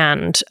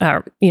and,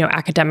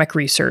 academic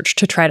research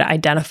to try to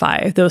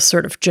identify those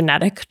sort of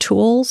genetic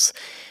tools.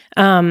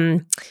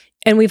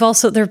 And we've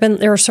also,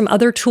 there are some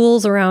other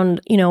tools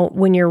around,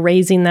 when you're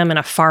raising them in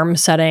a farm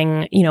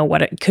setting,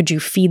 could you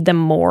feed them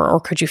more or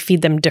could you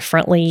feed them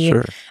differently?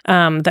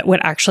 That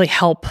would actually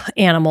help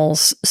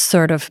animals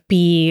sort of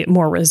be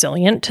more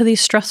resilient to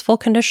these stressful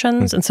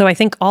conditions. And so I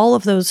think all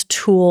of those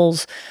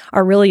tools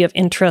are really of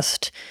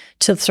interest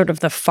to sort of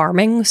the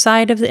farming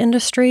side of the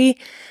industry.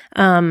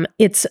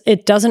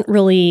 It doesn't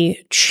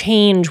really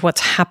change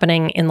what's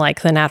happening in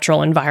like the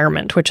natural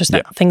environment, which is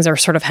that things are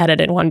sort of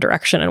headed in one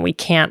direction, and we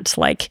can't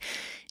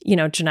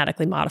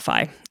genetically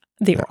modify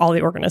all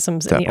the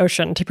organisms in the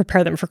ocean to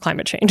prepare them for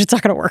climate change. It's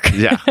not going to work.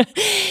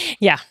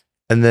 Yeah.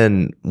 And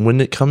then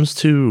when it comes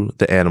to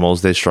the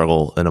animals, they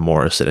struggle in a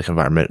more acidic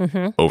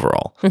environment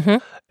overall.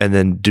 And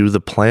then do the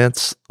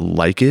plants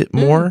like it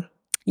more?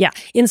 Yeah.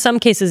 In some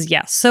cases,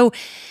 yes. So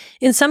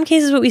in some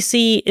cases, what we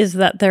see is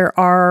that there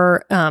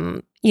are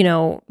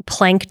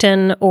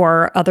plankton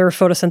or other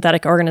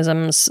photosynthetic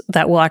organisms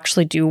that will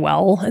actually do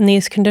well in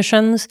these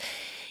conditions.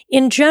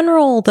 In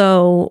general,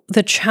 though,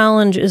 the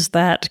challenge is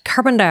that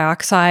carbon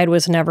dioxide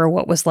was never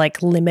what was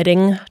like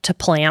limiting to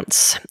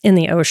plants in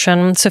the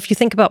ocean. So if you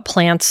think about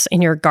plants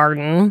in your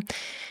garden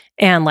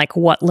and like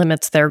what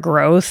limits their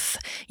growth,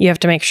 you have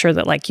to make sure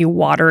that like you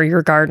water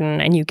your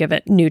garden and you give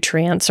it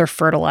nutrients or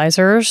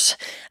fertilizers.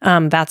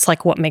 That's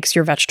like what makes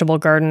your vegetable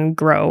garden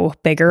grow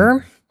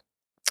bigger.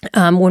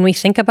 When we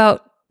think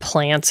about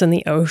plants in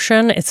the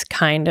ocean, it's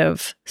kind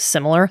of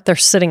similar. They're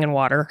sitting in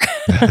water.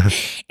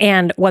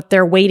 And what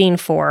they're waiting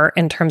for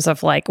in terms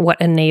of like what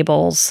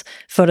enables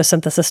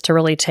photosynthesis to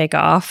really take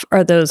off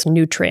are those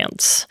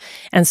nutrients.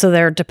 And so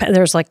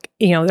there's like,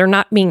 they're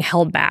not being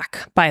held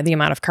back by the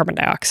amount of carbon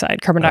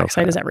dioxide. Carbon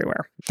dioxide is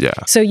everywhere.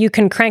 Yeah. So you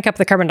can crank up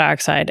the carbon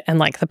dioxide and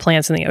like the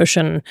plants in the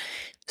ocean,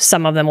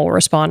 some of them will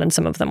respond and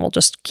some of them will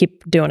just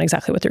keep doing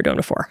exactly what they're doing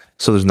before.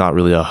 So there's not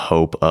really a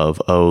hope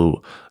of,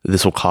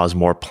 this will cause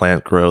more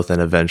plant growth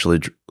and eventually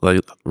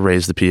like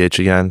raise the pH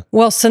again?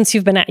 Well, since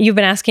you've been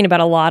asking about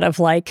a lot of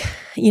like,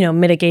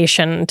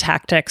 mitigation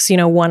tactics,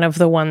 one of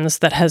the ones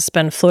that has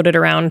been floated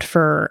around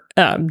for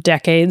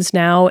decades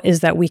now is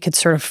that we could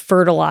sort of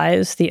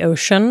fertilize the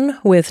ocean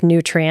with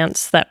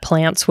nutrients that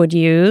plants would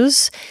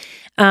use.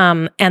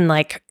 And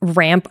like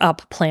ramp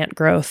up plant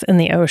growth in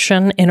the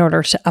ocean in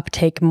order to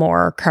uptake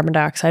more carbon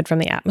dioxide from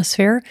the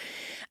atmosphere.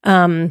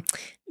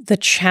 The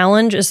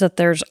challenge is that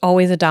there's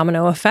always a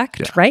domino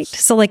effect, right?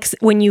 So like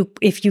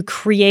if you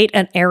create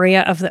an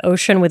area of the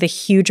ocean with a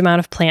huge amount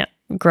of plant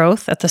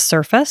growth at the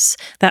surface,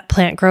 that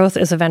plant growth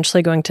is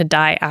eventually going to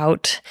die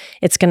out.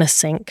 It's going to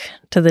sink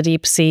to the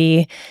deep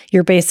sea.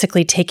 You're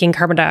basically taking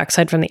carbon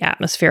dioxide from the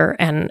atmosphere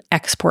and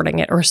exporting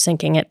it or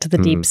sinking it to the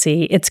deep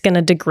sea. It's going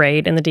to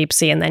degrade in the deep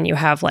sea. And then you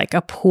have like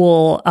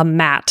a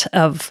mat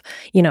of,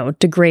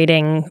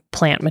 degrading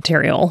plant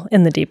material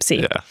in the deep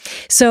sea. Yeah.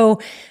 So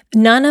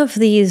none of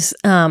these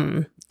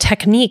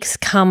techniques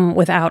come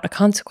without a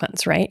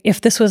consequence, right?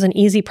 If this was an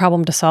easy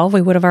problem to solve,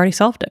 we would have already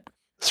solved it.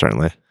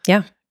 Certainly.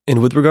 Yeah. And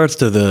with regards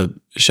to the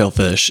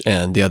shellfish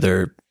and the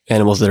other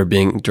animals that are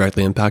being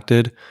directly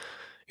impacted,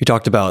 you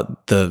talked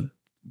about the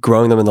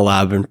growing them in the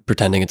lab and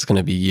pretending it's going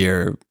to be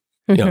year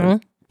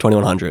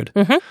 2100.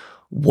 Mm-hmm.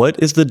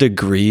 What is the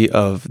degree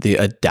of the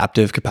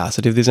adaptive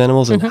capacity of these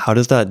animals, and how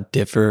does that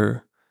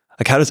differ?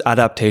 Like, how does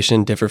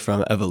adaptation differ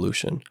from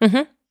evolution?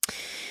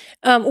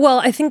 Well,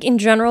 I think in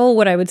general,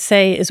 what I would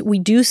say is we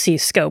do see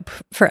scope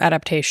for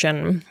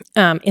adaptation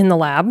in the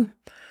lab.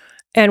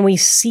 And we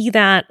see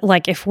that,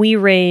 like, if we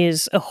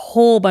raise a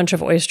whole bunch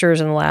of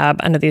oysters in the lab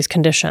under these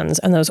conditions,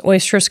 and those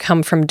oysters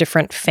come from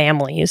different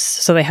families,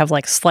 so they have,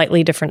 like,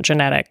 slightly different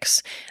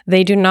genetics,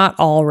 they do not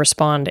all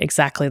respond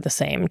exactly the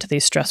same to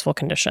these stressful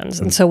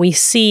conditions. And so we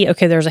see,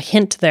 okay, there's a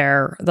hint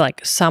there,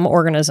 like, some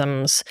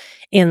organisms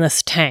in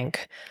this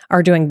tank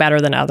are doing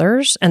better than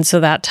others. And so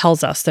that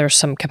tells us there's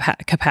some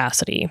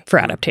capacity for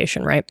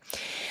adaptation, right?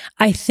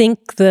 I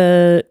think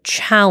the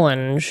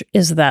challenge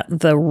is that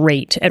the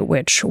rate at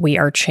which we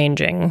are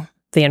changing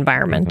the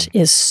environment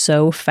is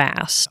so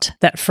fast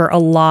that for a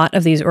lot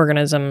of these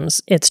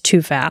organisms, it's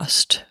too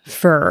fast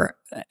for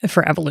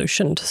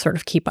evolution to sort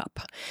of keep up.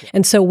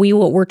 And so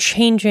we're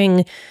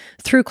changing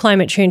through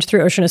climate change,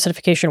 through ocean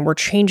acidification, we're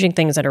changing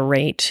things at a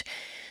rate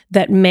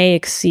that may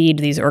exceed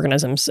these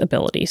organisms'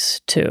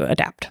 abilities to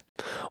adapt.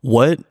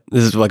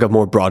 This is like a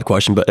more broad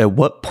question, but at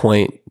what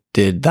point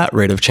did that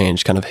rate of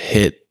change kind of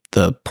hit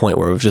the point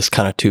where it was just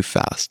kind of too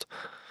fast?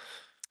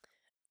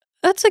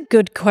 That's a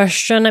good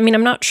question. I mean,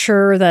 I'm not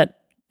sure that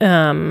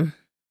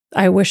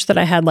I wish that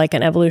I had like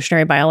an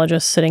evolutionary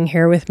biologist sitting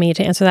here with me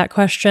to answer that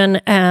question.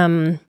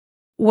 The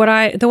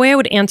way I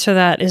would answer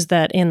that is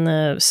that in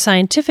the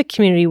scientific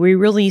community, we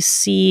really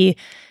see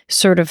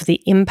sort of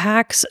the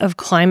impacts of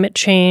climate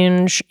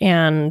change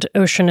and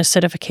ocean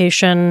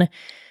acidification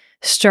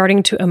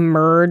starting to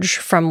emerge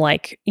from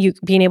like you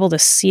being able to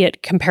see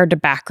it compared to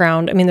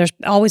background. I mean, there's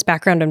always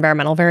background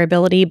environmental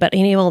variability, but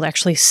being able to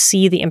actually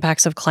see the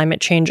impacts of climate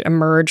change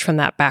emerge from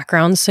that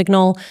background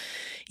signal,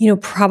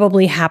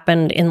 probably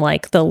happened in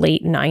like the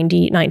late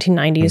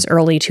 1990s,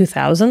 early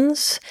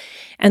 2000s.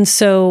 And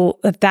so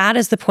that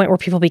is the point where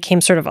people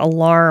became sort of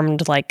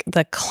alarmed, like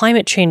the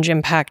climate change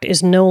impact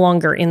is no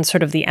longer in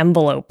sort of the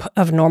envelope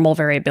of normal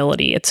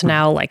variability. It's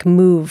now like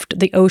moved,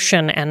 the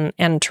ocean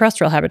and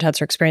terrestrial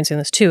habitats are experiencing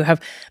this too,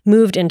 have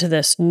moved into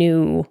this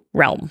new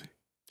realm.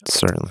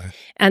 Certainly.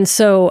 And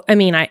so, I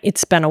mean,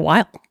 it's been a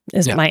while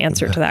is my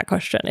answer to that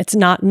question. It's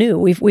not new.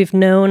 We've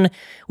been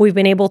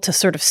able to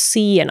sort of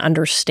see and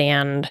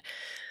understand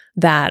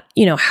that,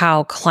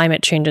 how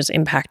climate change is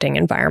impacting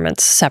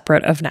environments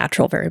separate of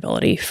natural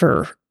variability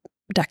for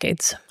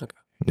decades. Okay.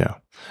 Yeah.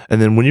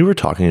 And then when you were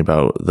talking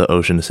about the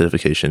ocean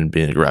acidification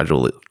being a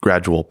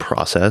gradual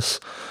process,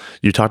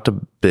 you talked a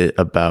bit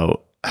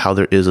about how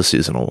there is a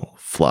seasonal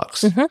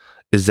flux.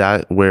 Is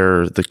that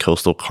where the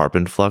coastal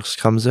carbon flux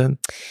comes in?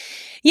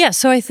 Yeah.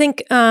 So I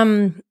think,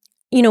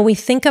 we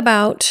think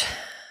about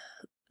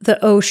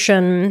the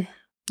ocean,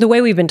 the way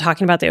we've been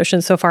talking about the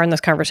ocean so far in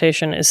this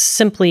conversation is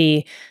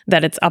simply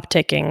that it's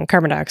uptaking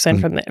carbon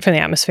dioxide from the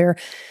atmosphere.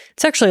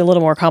 It's actually a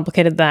little more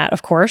complicated than that,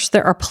 of course.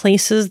 There are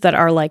places that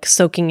are like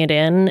soaking it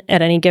in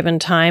at any given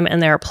time,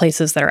 and there are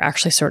places that are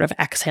actually sort of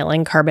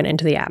exhaling carbon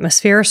into the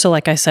atmosphere. So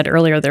like I said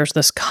earlier, there's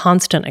this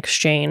constant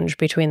exchange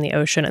between the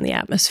ocean and the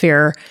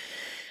atmosphere.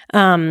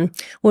 When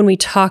we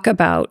talk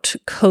about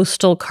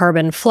coastal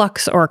carbon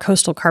flux or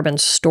coastal carbon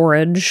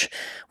storage,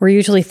 we're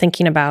usually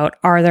thinking about,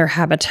 are there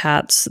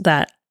habitats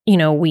that,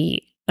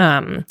 we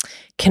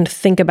can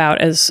think about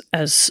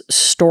as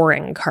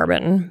storing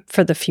carbon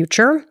for the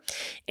future.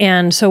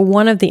 And so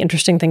one of the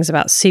interesting things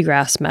about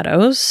seagrass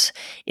meadows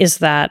is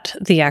that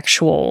the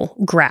actual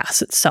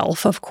grass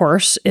itself, of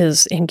course,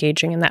 is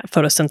engaging in that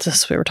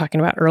photosynthesis we were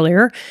talking about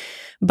earlier.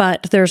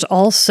 But there's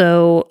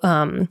also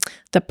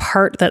the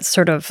part that's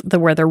sort of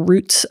where the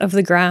roots of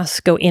the grass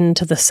go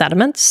into the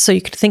sediments. So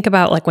you can think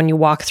about like when you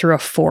walk through a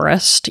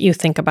forest, you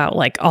think about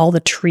like all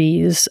the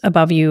trees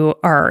above you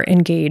are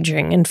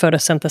engaging in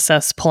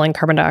photosynthesis, pulling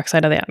carbon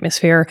dioxide out of the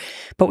atmosphere.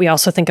 But we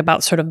also think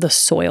about sort of the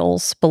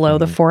soils below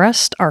the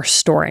forest are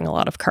storing a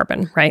lot of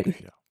carbon, right?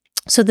 Yeah.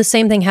 So the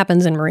same thing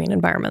happens in marine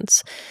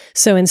environments.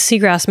 So in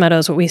seagrass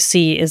meadows, what we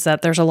see is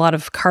that there's a lot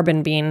of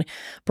carbon being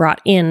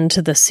brought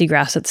into the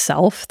seagrass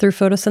itself through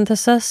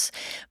photosynthesis,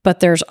 but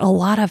there's a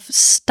lot of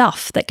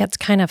stuff that gets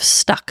kind of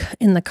stuck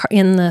in the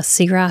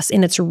seagrass,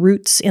 in its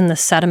roots, in the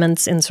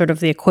sediments, in sort of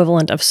the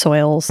equivalent of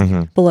soils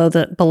below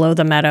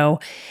the meadow.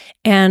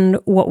 And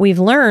what we've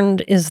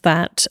learned is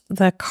that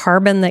the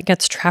carbon that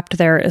gets trapped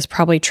there is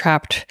probably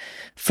trapped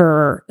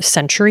for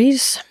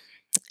centuries,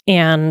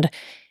 and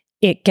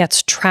it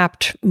gets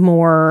trapped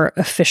more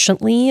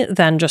efficiently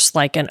than just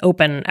like an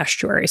open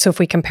estuary. So if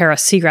we compare a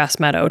seagrass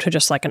meadow to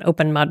just like an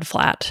open mud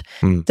flat,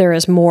 there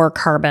is more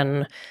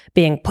carbon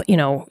being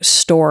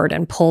stored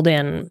and pulled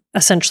in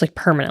essentially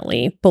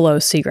permanently below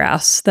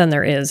seagrass than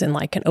there is in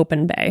like an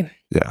open bay.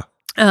 Yeah.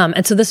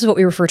 And so this is what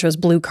we refer to as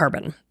blue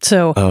carbon.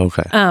 So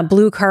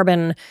blue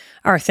carbon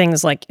are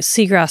things like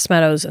seagrass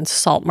meadows and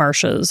salt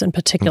marshes in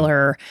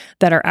particular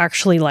that are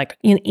actually like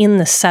in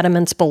the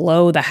sediments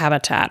below the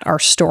habitat are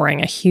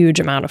storing a huge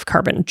amount of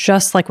carbon,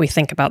 just like we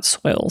think about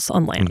soils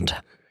on land.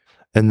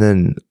 And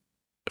then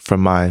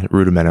from my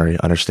rudimentary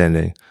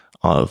understanding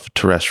of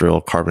terrestrial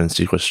carbon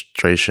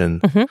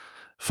sequestration,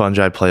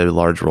 fungi play a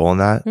large role in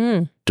that.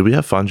 Do we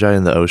have fungi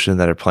in the ocean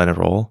that are playing a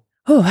role?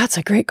 Oh, that's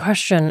a great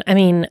question. I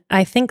mean,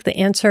 I think the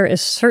answer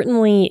is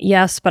certainly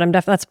yes, but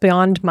that's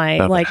beyond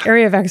my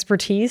area of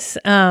expertise.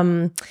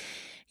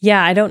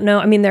 Yeah, I don't know.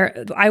 I mean,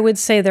 I would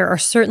say there are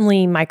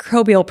certainly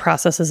microbial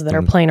processes that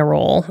are playing a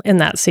role in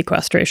that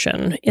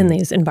sequestration in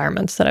these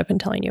environments that I've been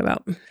telling you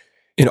about.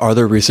 And are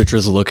there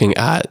researchers looking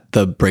at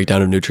the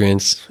breakdown of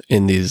nutrients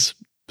in these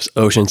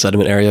ocean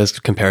sediment areas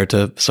compared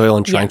to soil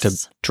and trying to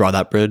draw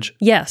that bridge?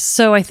 Yes.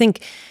 So I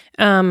think,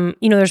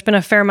 there's been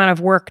a fair amount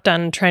of work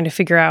done trying to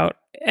figure out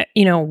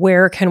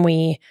where can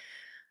we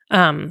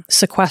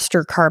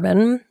sequester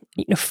carbon,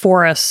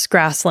 forests,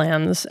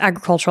 grasslands,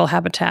 agricultural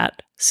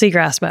habitat,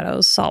 seagrass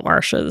meadows, salt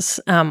marshes.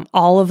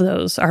 All of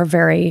those are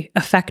very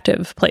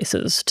effective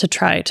places to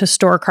try to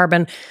store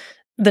carbon.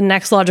 The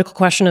next logical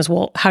question is,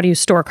 well, how do you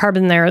store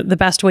carbon there? The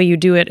best way you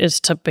do it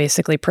is to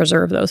basically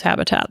preserve those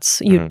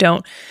habitats.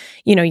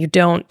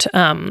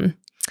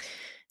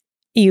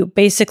 You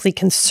basically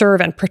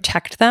conserve and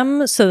protect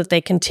them so that they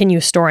continue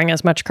storing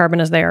as much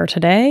carbon as they are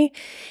today.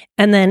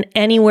 And then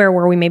anywhere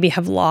where we maybe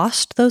have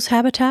lost those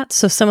habitats,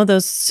 so some of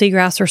those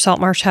seagrass or salt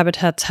marsh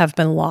habitats have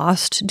been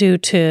lost due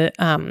to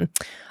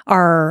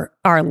our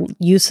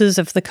uses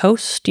of the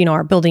coast,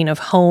 our building of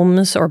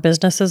homes or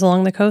businesses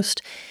along the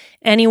coast.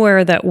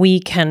 Anywhere that we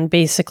can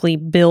basically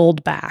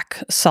build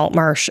back salt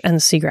marsh and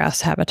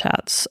seagrass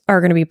habitats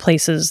are going to be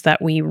places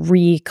that we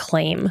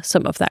reclaim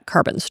some of that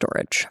carbon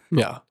storage.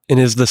 Yeah. And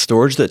is the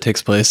storage that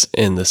takes place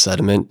in the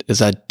sediment, is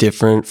that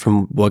different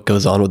from what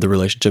goes on with the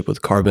relationship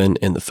with carbon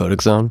in the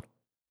photic zone?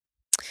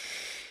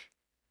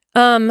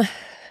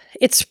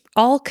 It's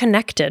all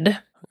connected.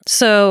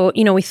 So,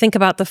 we think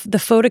about the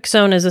photic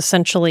zone is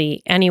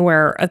essentially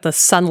anywhere at the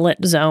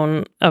sunlit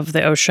zone of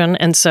the ocean.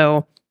 And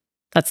so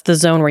that's the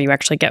zone where you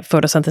actually get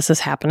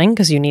photosynthesis happening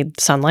because you need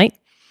sunlight.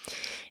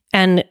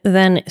 And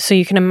then, so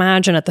you can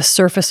imagine at the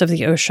surface of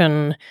the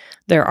ocean,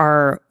 there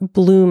are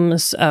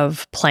blooms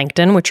of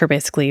plankton, which are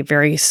basically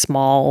very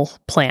small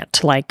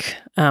plant-like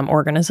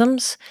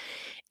organisms.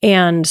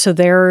 And so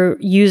they're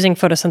using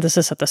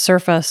photosynthesis at the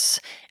surface,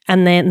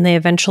 and then they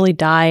eventually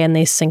die and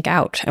they sink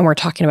out. And we're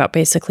talking about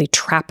basically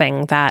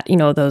trapping that,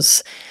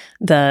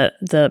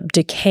 the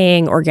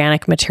decaying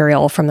organic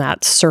material from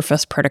that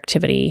surface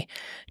productivity,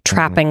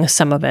 trapping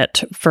some of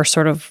it for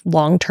sort of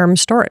long-term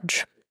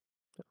storage.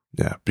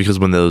 Yeah, because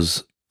when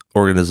those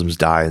organisms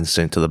die and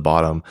sink to the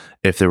bottom,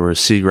 if there were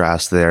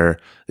seagrass there,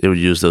 it would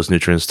use those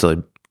nutrients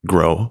to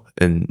grow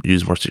and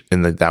use more,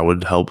 and that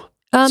would help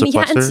Yeah, and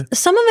sequester?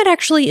 some of it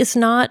actually is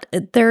not,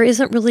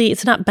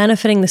 it's not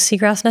benefiting the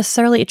seagrass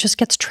necessarily. It just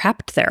gets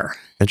trapped there.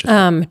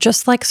 Interesting.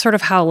 Just like sort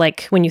of how,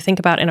 like, when you think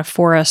about in a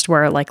forest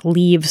where like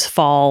leaves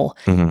fall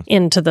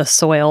into the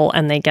soil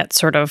and they get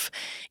sort of,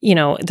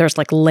 there's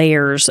like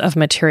layers of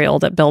material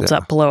that builds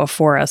up below a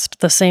forest.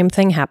 The same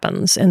thing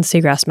happens in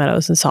seagrass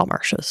meadows and salt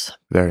marshes.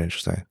 Very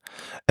interesting.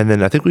 And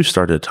then I think we've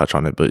started to touch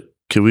on it, but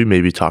could we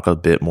maybe talk a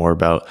bit more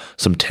about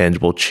some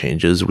tangible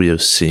changes we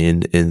have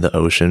seen in the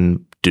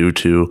ocean due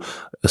to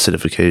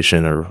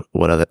acidification or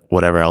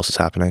whatever else is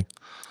happening?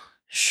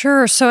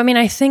 Sure. So, I mean,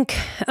 I think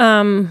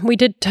we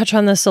did touch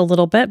on this a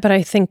little bit, but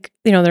I think,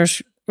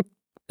 there's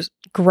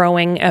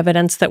growing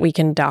evidence that we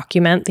can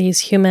document these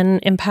human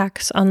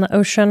impacts on the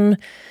ocean.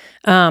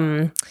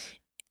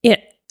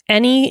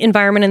 Any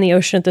environment in the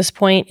ocean at this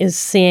point is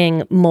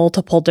seeing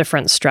multiple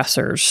different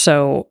stressors.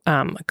 So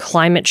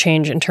climate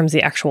change in terms of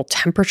the actual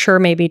temperature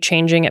may be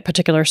changing at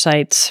particular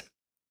sites.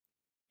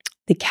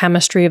 The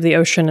chemistry of the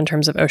ocean in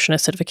terms of ocean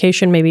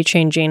acidification may be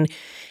changing.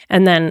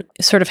 And then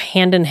sort of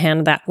hand in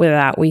hand with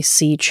that, we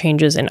see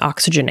changes in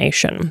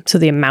oxygenation. So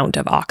the amount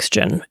of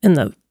oxygen in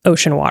the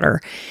ocean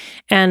water.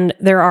 And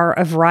there are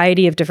a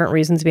variety of different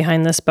reasons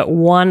behind this, but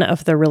one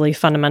of the really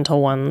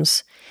fundamental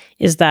ones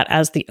is that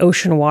as the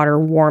ocean water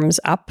warms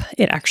up,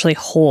 it actually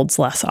holds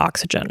less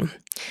oxygen.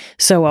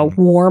 So a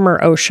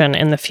warmer ocean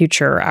in the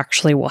future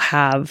actually will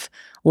have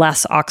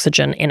less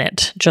oxygen in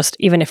it, just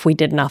even if we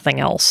did nothing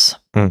else.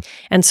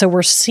 And so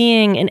we're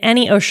seeing in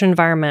any ocean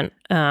environment,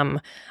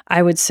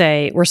 I would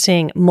say we're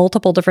seeing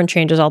multiple different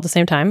changes all at the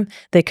same time.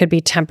 They could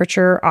be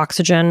temperature,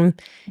 oxygen,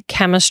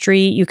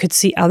 chemistry. You could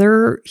see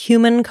other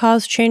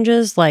human-caused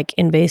changes like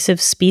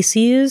invasive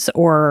species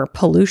or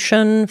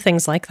pollution,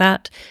 things like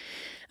that.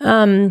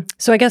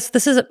 So I guess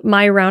this is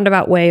my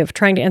roundabout way of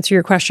trying to answer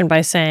your question by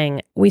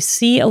saying we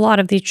see a lot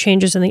of these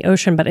changes in the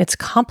ocean, but it's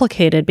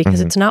complicated because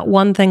it's not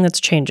one thing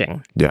that's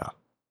changing. Yeah.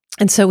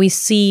 And so we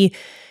see,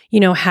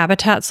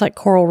 habitats like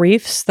coral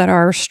reefs that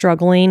are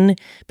struggling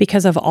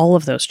because of all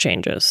of those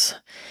changes.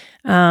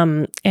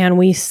 And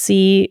we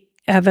see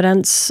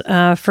evidence,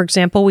 for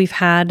example, we've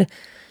had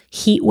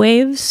heat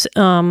waves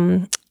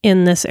in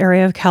this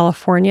area of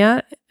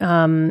California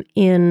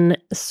in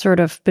sort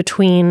of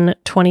between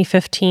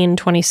 2015,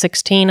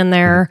 2016 and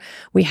there.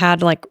 We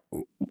had like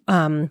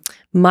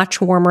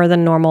much warmer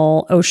than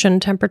normal ocean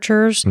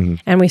temperatures,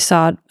 and we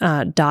saw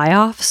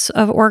die-offs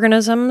of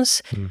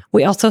organisms.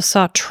 We also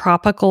saw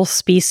tropical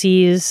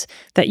species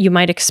that you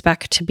might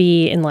expect to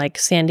be in like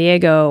San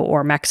Diego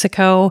or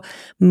Mexico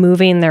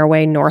moving their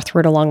way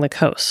northward along the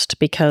coast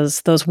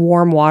because those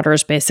warm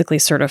waters basically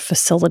sort of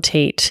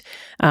facilitate,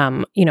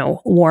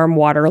 warm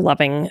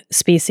water-loving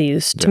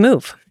species to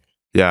move.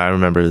 Yeah, I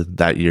remember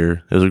that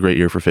year. It was a great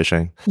year for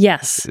fishing.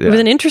 Yes. Yeah. It was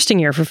an interesting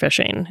year for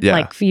fishing. Yeah.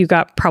 Like you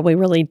got probably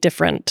really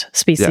different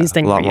species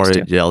than you were used to.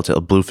 A lot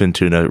more bluefin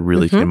tuna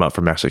really came up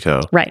from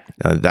Mexico. Right.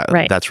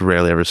 That's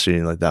rarely ever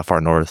seen like that far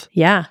north.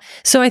 Yeah.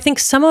 So I think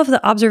some of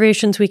the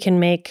observations we can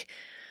make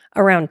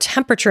around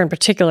temperature in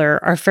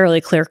particular are fairly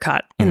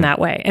clear-cut in that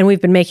way. And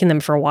we've been making them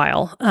for a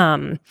while.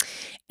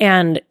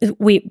 And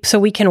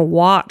we can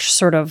watch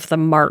sort of the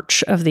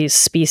march of these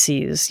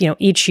species.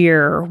 Each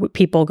year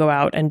people go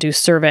out and do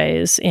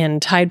surveys in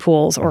tide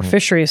pools or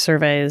fishery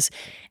surveys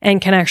and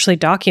can actually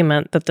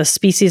document that the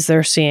species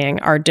they're seeing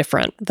are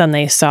different than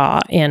they saw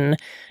in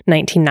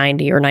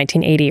 1990 or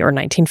 1980 or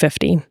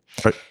 1950.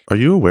 Are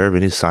you aware of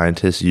any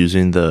scientists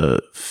using the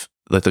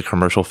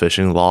commercial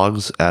fishing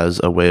logs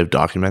as a way of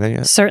documenting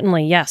it?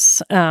 Certainly,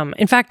 yes.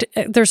 In fact,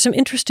 there's some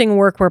interesting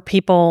work where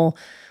people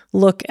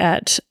look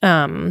at,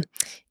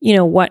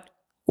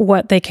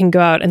 what they can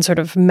go out and sort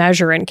of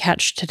measure and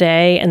catch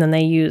today, and then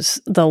they use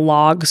the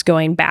logs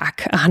going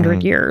back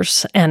 100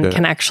 years and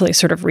can actually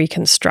sort of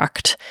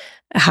reconstruct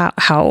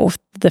how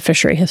the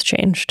fishery has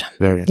changed.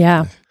 Very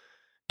yeah.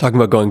 Talking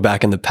about going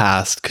back in the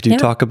past, could you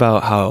talk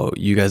about how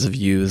you guys have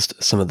used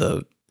some of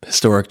the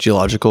historic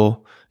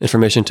geological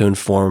information to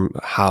inform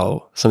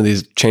how some of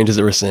these changes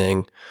that we're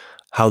seeing,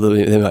 how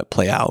they might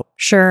play out?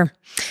 Sure.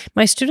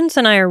 My students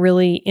and I are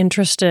really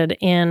interested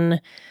in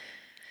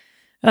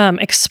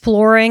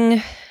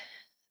exploring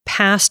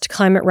past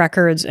climate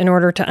records in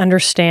order to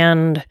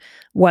understand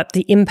what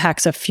the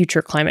impacts of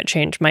future climate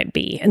change might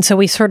be. And so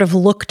we sort of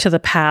look to the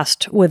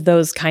past with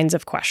those kinds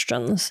of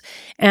questions.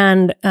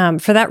 And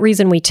for that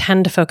reason, we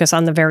tend to focus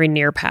on the very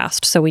near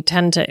past. So we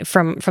tend to,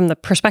 from the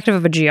perspective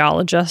of a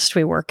geologist,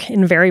 we work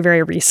in very,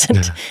 very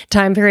recent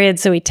time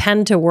periods. So we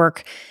tend to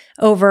work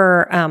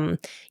over,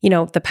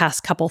 the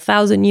past couple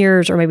thousand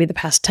years, or maybe the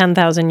past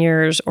 10,000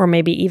 years, or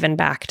maybe even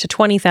back to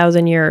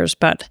 20,000 years.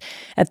 But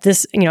at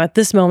this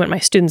moment, my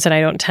students and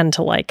I don't tend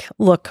to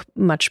look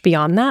much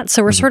beyond that.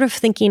 So we're sort of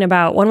thinking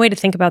about, one way to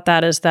think about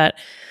that is that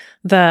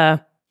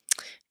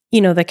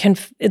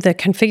the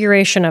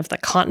configuration of the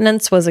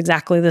continents was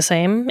exactly the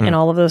same in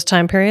all of those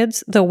time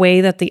periods. The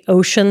way that the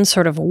ocean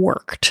sort of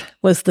worked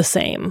was the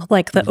same.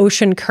 Like the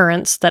ocean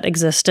currents that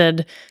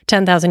existed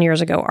 10,000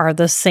 years ago are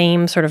the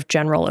same sort of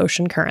general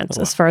ocean currents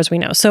as far as we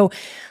know. So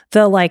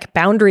the like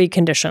boundary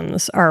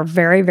conditions are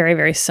very, very,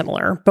 very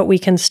similar, but we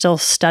can still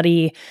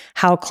study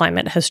how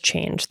climate has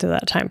changed through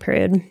that time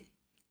period.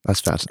 That's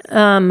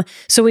fascinating.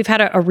 So we've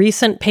had a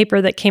recent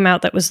paper that came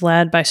out that was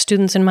led by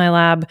students in my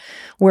lab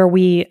where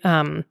we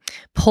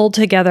pulled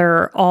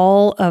together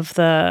all of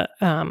the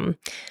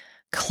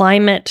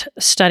climate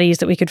studies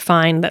that we could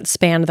find that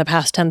spanned the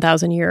past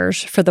 10,000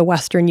 years for the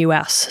Western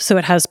U.S. So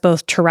it has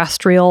both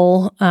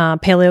terrestrial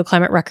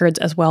paleoclimate records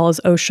as well as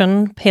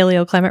ocean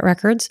paleoclimate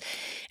records.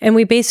 And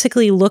we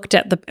basically looked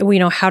at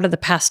how did the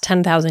past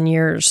 10,000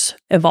 years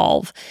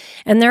evolve?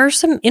 And there are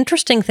some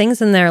interesting things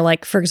in there.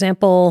 Like, for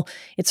example,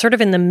 it's sort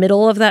of in the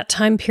middle of that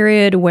time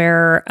period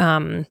where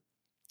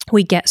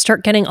we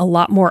start getting a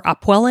lot more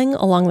upwelling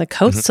along the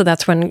coast. So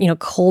that's when,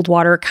 cold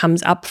water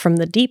comes up from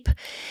the deep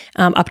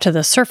up to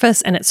the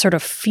surface, and it sort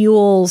of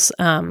fuels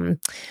a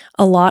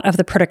lot of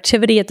the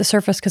productivity at the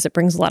surface because it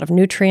brings a lot of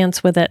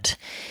nutrients with it.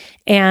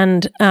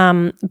 And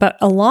but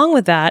along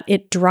with that,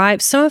 it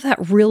drives some of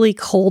that really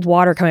cold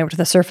water coming up to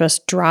the surface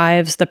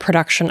drives the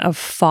production of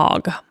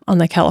fog on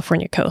the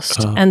California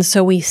coast. And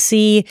so we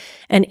see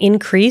an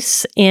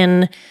increase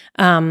in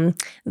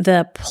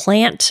the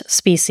plant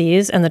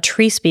species and the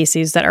tree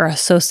species that are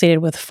associated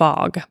with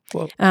fog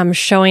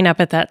showing up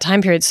at that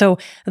time period. So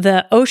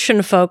the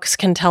ocean folks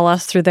can tell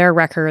us through their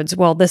records,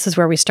 well, this is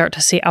where we start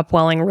to see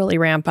upwelling really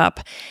ramp up.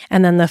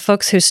 And then the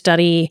folks who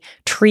study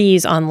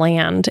trees on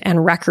land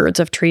and records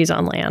of trees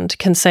on land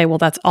can say, well,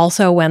 that's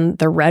also when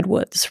the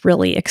redwoods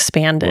really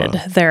expanded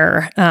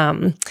their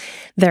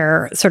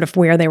sort of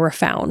where they were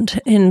found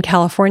in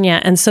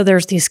California. And so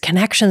there's these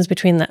connections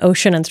between the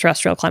ocean and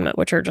terrestrial climate,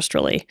 which are just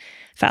really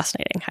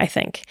fascinating, I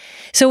think.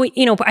 So,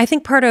 I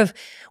think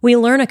we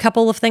learn a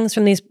couple of things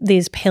from these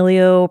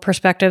paleo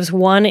perspectives.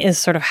 One is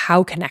sort of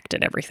how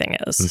connected everything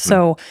is.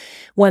 So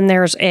when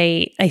there's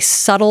a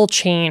subtle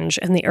change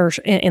in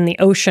the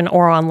ocean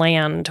or on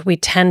land, we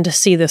tend to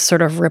see this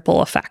sort of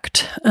ripple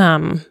effect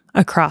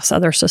across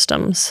other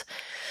systems.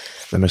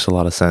 That makes a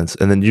lot of sense.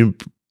 And then you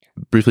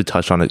briefly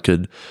touched on it.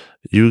 Could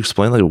you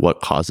explain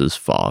what causes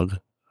fog?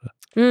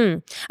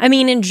 I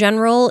mean, in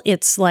general,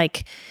 it's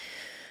like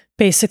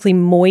basically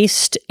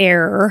moist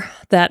air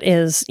that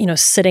is,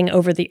 sitting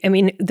over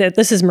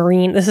this is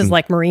marine. This is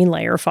like marine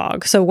layer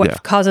fog. So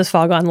what causes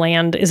fog on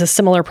land is a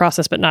similar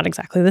process, but not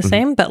exactly the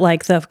same. But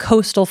like the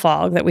coastal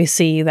fog that we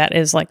see that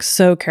is like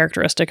so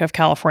characteristic of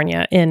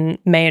California in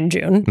May and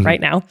June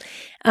right now,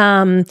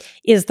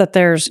 is that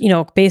there's,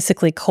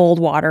 basically cold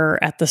water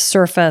at the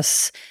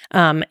surface,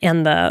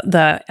 and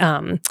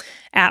the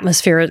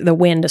atmosphere, the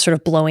wind is sort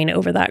of blowing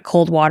over that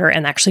cold water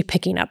and actually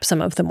picking up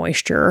some of the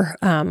moisture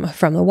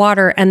from the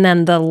water. And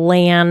then the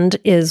land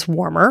is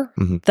warmer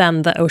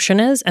than the ocean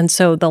is. And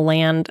so the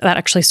land, that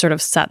actually sort of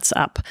sets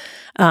up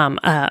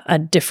a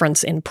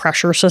difference in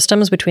pressure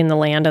systems between the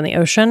land and the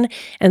ocean.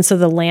 And so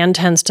the land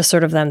tends to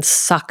sort of then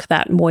suck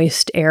that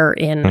moist air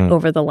in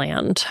over the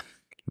land.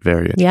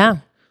 Very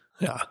interesting.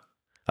 Yeah.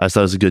 I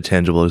thought it was a good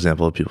tangible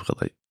example of people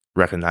could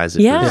recognize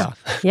it. Yeah.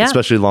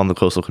 Especially along the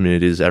coastal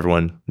communities,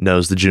 everyone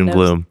knows the June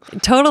gloom.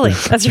 Totally.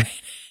 That's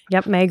right.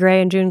 Yep. May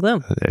gray and June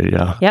gloom. There you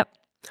go. Yep.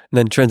 And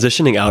then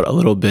transitioning out a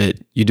little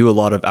bit, you do a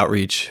lot of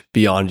outreach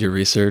beyond your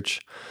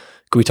research.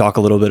 Could we talk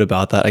a little bit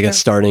about that? I guess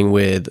starting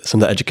with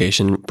some of the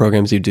education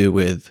programs you do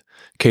with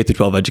K through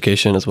 12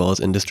 education as well as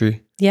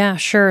industry. Yeah,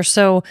 sure.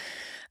 So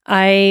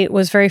I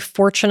was very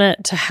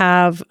fortunate to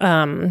have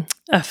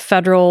a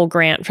federal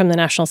grant from the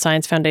National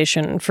Science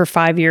Foundation for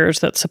 5 years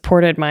that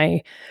supported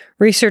my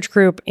research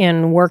group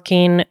in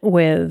working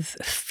with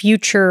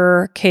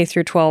future K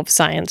through 12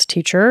 science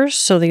teachers.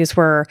 So these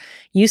were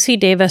UC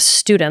Davis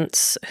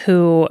students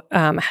who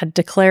had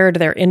declared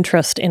their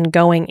interest in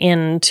going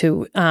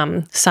into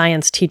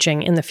science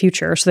teaching in the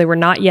future. So they were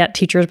not yet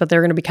teachers, but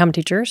they're going to become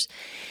teachers.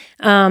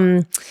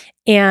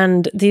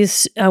 And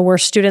these were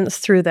students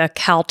through the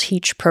Cal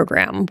Teach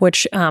program,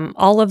 which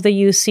all of the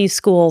UC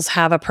schools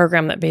have a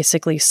program that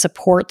basically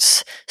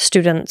supports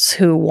students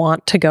who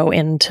want to go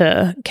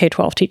into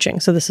K-12 teaching.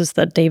 So this is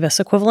the Davis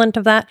equivalent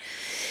of that.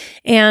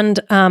 And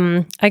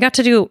I got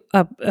to do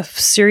a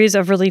series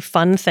of really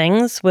fun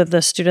things with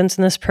the students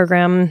in this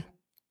program.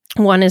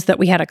 One is that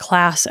we had a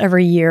class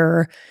every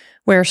year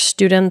where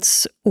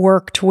students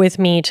worked with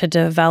me to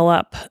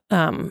develop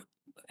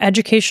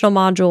educational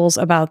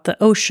modules about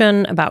the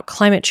ocean, about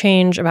climate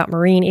change, about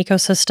marine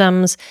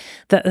ecosystems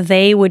that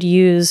they would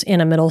use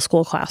in a middle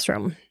school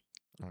classroom.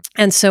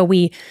 And so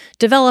we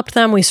developed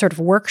them, we sort of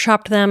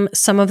workshopped them.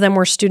 Some of them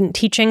were student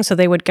teaching, so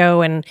they would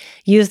go and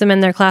use them in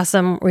their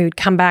classroom. We would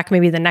come back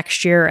maybe the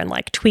next year and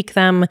tweak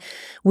them.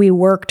 We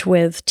worked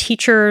with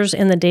teachers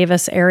in the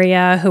Davis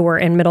area who were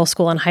in middle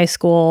school and high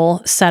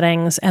school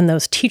settings, and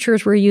those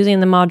teachers were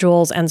using the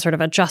modules and sort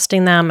of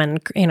adjusting them and,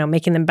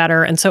 making them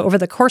better. And so over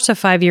the course of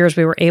 5 years,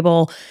 we were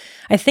able,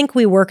 I think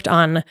we worked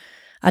on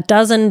a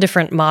dozen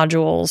different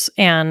modules.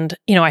 And,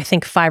 I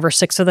think 5 or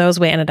 6 of those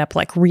we ended up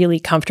like really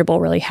comfortable,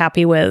 really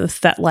happy with,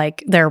 that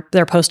like they're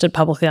posted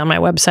publicly on my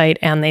website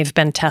and they've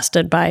been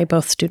tested by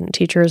both student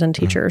teachers and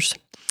teachers.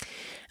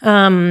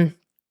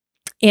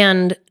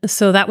 And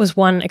so that was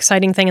one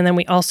exciting thing. And then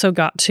we also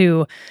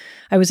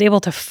I was able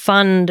to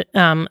fund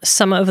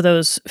some of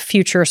those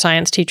future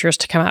science teachers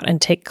to come out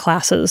and take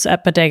classes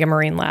at Bodega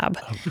Marine Lab.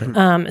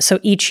 So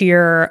each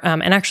year,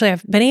 and actually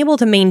I've been able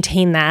to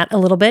maintain that a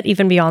little bit,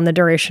 even beyond the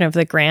duration of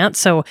the grant.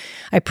 So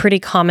I pretty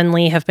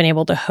commonly have been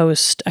able to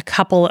host a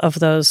couple of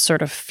those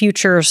sort of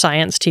future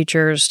science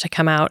teachers to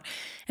come out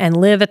and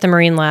live at the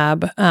Marine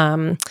Lab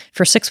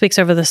for 6 weeks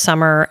over the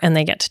summer. And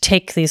they get to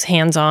take these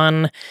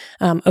hands-on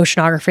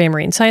oceanography and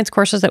marine science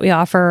courses that we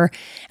offer.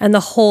 And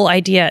the whole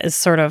idea is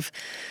sort of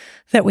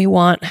that we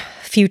want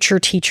future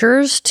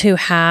teachers to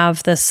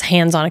have this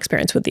hands-on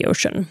experience with the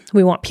ocean.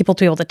 We want people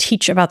to be able to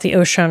teach about the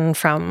ocean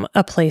from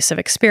a place of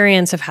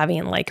experience, of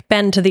having like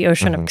been to the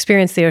ocean, of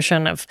experienced the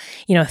ocean, of,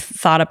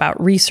 thought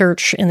about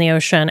research in the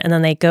ocean. And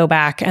then they go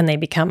back and they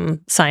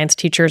become science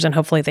teachers, and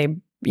hopefully they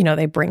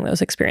bring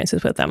those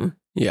experiences with them.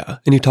 Yeah.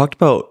 And you talked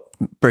about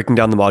breaking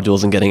down the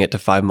modules and getting it to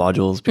 5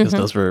 modules because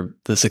those were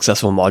the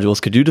successful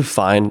modules. Could you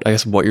define, I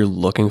guess, what you're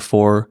looking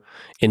for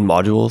in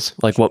modules?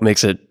 Like what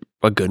makes it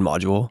a good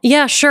module?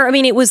 Yeah, sure. I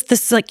mean, it was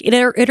this like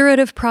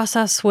iterative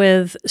process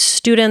with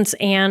students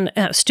and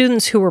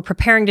students who were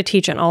preparing to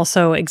teach and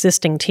also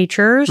existing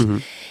teachers.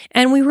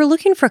 And we were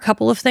looking for a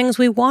couple of things.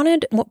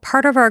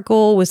 Part of our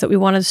goal was that we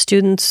wanted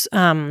students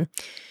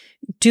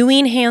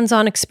doing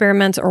hands-on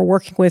experiments or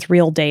working with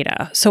real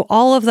data. So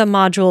all of the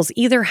modules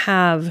either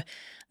have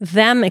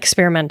them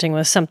experimenting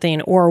with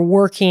something or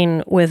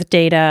working with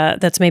data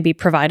that's maybe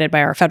provided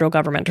by our federal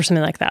government or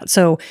something like that.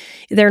 So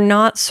they're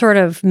not sort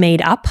of made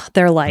up.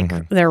 They're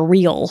like, they're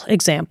real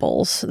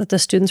examples that the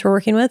students were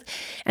working with.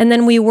 And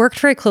then we worked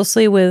very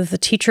closely with the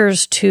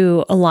teachers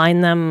to align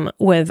them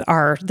with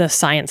the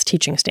science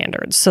teaching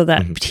standards so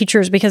that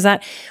teachers, because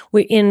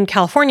in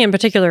California in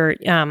particular,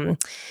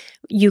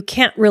 you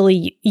can't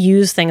really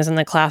use things in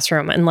the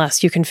classroom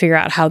unless you can figure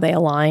out how they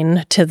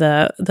align to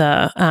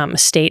the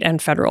state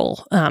and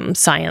federal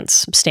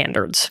science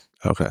standards.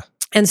 Okay.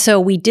 And so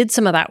we did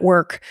some of that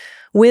work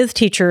with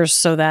teachers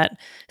so that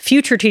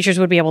future teachers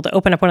would be able to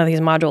open up one of these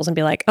modules and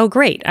be like, oh,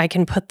 great, I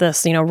can put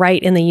this,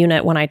 right in the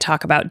unit when I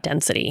talk about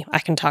density. I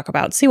can talk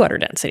about seawater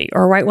density.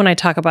 Or right when I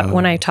talk about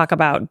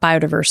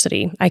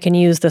biodiversity, I can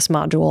use this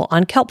module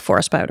on kelp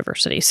forest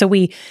biodiversity. So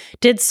we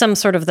did some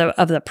sort of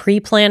the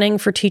pre-planning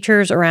for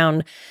teachers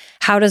around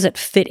how does it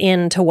fit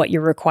into what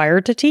you're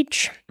required to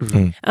teach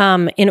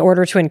in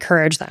order to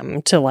encourage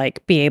them to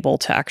like be able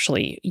to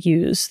actually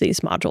use these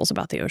modules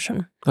about the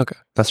ocean. Okay.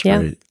 That's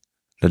great.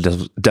 It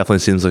definitely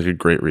seems like a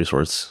great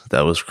resource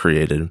that was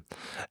created.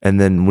 And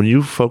then when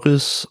you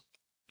focus,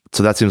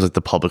 so that seems like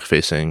the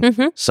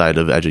public-facing side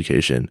of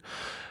education.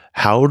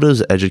 How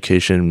does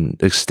education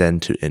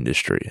extend to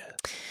industry?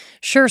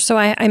 Sure. So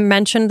I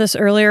mentioned this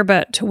earlier,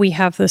 but we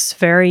have this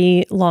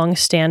very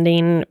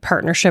long-standing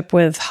partnership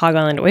with Hog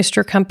Island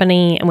Oyster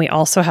Company, and we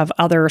also have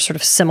other sort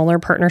of similar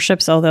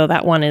partnerships, although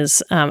that one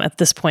is at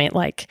this point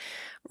like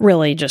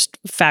really just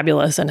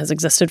fabulous and has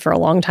existed for a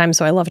long time.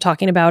 So I love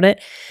talking about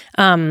it.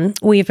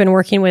 We've been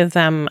working with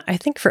them, I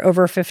think, for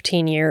over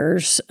 15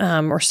 years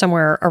or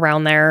somewhere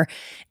around there.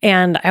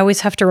 And I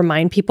always have to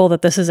remind people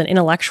that this is an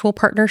intellectual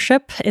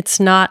partnership. It's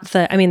not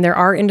there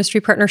are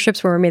industry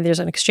partnerships where maybe there's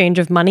an exchange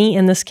of money.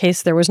 In this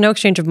case, there was no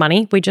exchange of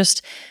money. We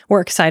just were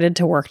excited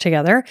to work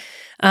together.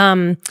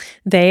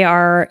 They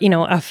are,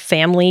 a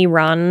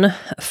family-run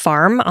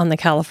farm on the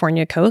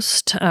California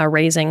coast,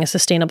 raising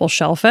sustainable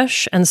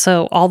shellfish. And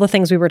so all the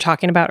things we were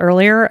talking about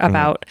earlier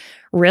about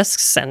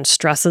risks and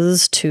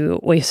stresses to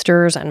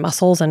oysters and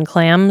mussels and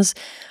clams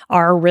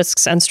are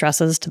risks and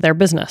stresses to their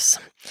business.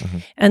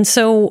 And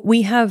so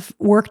we have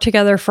worked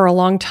together for a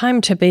long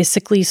time to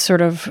basically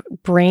sort of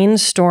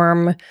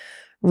brainstorm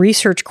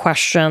research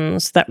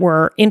questions that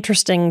were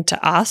interesting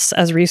to us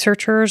as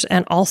researchers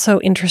and also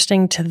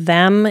interesting to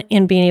them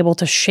in being able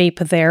to shape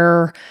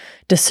their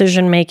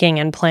decision-making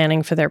and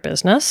planning for their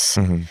business.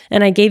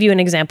 And I gave you an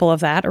example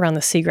of that around the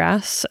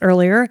seagrass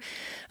earlier.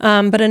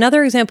 But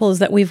another example is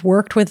that we've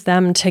worked with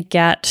them to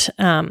get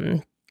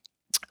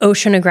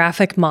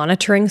oceanographic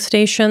monitoring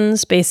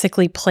stations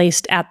basically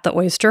placed at the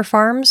oyster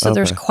farms. So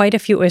there's quite a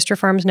few oyster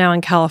farms now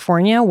in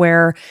California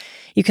where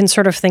you can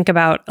sort of think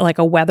about like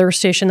a weather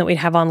station that we'd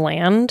have on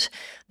land.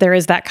 There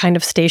is that kind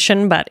of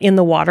station, but in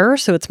the water.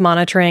 So it's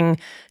monitoring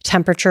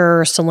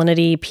temperature,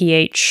 salinity,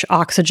 pH,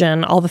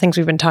 oxygen, all the things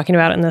we've been talking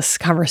about in this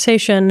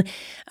conversation.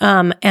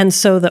 And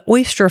so the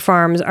oyster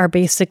farms are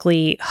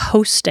basically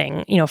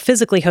hosting,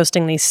 physically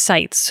hosting these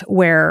sites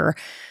where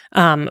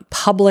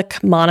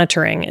public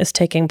monitoring is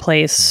taking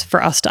place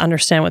for us to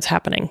understand what's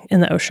happening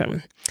in the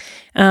ocean.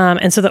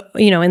 And so,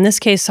 in this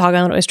case, Hog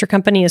Island Oyster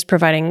Company is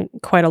providing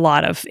quite a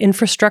lot of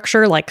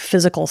infrastructure, like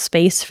physical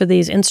space for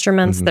these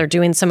instruments. Mm-hmm. They're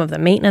doing some of the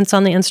maintenance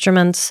on the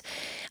instruments.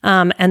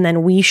 And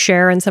then we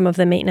share in some of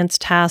the maintenance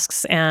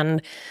tasks,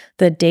 and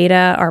the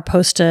data are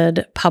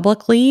posted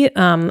publicly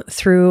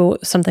through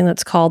something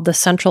that's called the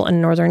Central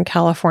and Northern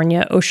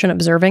California Ocean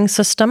Observing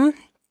System.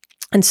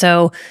 And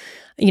so,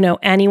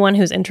 anyone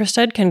who's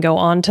interested can go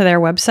onto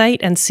their website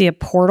and see a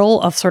portal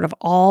of sort of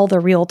all the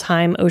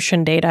real-time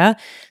ocean data.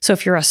 So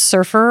if you're a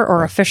surfer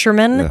or a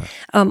fisherman,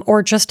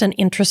 or just an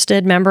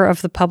interested member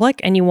of the public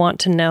and you want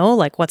to know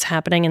like what's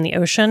happening in the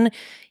ocean,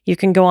 you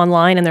can go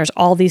online and there's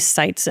all these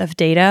sites of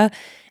data.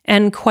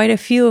 And quite a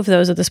few of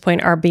those at this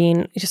point are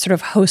being just sort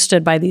of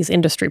hosted by these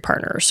industry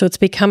partners. So it's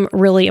become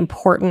really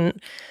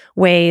important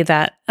way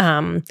that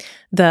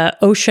the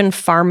ocean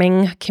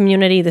farming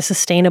community, the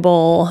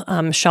sustainable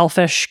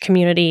shellfish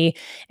community,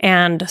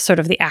 and sort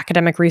of the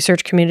academic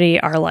research community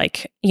are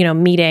like,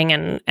 meeting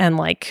and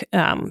like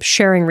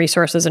sharing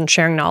resources and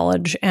sharing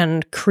knowledge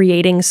and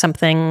creating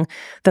something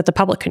that the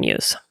public can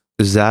use.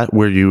 Is that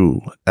where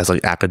you, as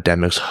like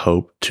academics,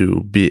 hope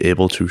to be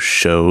able to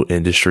show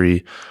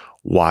industry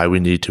why we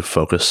need to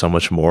focus so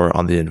much more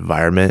on the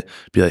environment?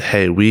 Be like,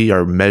 hey, we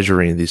are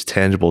measuring these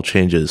tangible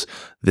changes.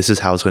 This is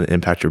how it's going to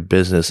impact your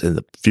business and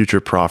the future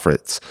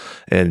profits.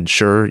 And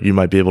sure, you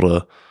might be able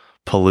to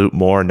pollute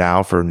more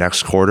now for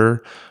next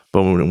quarter,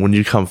 but when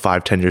you come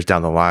 5-10 years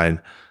down the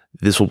line,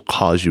 this will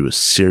cause you a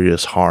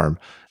serious harm.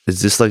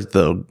 Is this like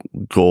the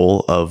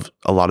goal of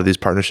a lot of these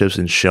partnerships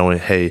in showing,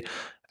 hey,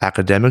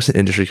 academics and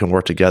industry can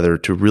work together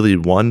to really,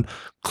 one,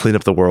 clean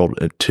up the world,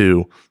 and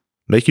two,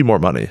 make you more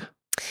money?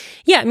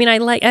 Yeah, I mean,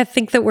 I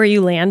think that where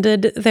you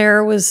landed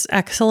there was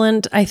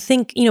excellent. I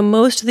think,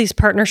 most of these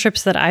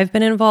partnerships that I've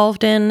been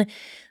involved in,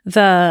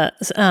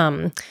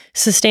 the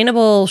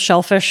sustainable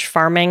shellfish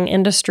farming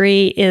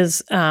industry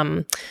is,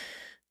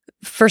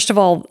 first of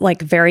all,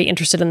 like very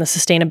interested in the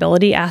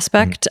sustainability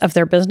aspect of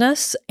their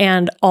business,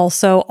 and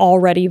also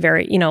already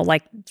very,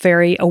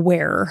 very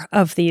aware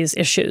of these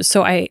issues.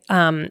 So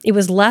it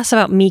was less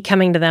about me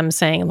coming to them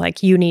saying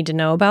like, you need to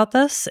know about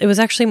this. It was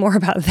actually more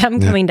about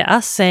them coming to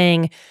us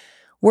saying,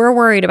 we're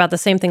worried about the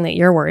same thing that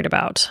you're worried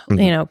about.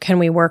 Mm-hmm. Can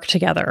we work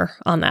together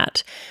on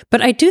that?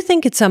 But I do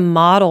think it's a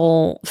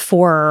model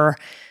for,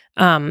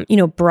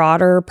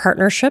 broader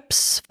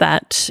partnerships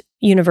that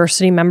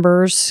university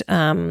members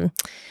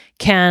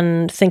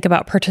can think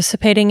about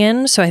participating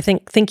in. So I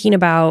think thinking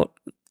about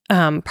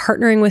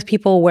partnering with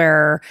people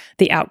where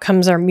the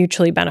outcomes are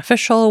mutually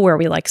beneficial, where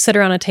we like sit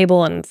around a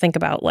table and think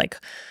about like,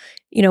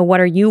 what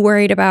are you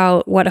worried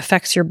about? What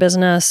affects your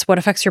business? What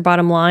affects your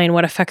bottom line?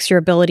 What affects your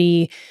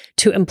ability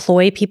to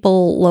employ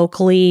people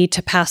locally,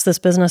 to pass this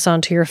business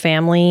on to your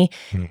family?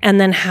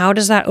 And then how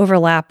does that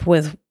overlap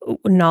with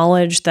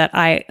knowledge that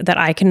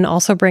I can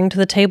also bring to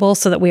the table,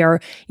 so that we are,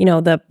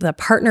 the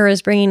partner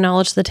is bringing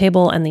knowledge to the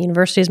table and the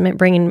university is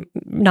bringing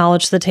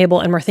knowledge to the table,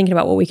 and we're thinking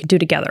about what we can do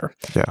together.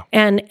 Yeah.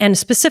 And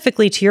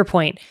specifically to your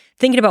point,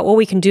 thinking about what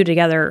we can do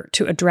together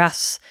to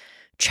address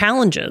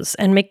challenges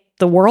and make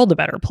the world a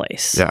better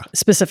place. Yeah.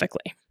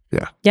 Specifically.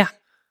 Yeah. Yeah.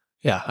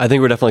 Yeah. I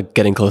think we're definitely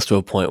getting close to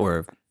a point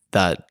where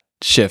that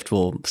shift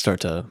will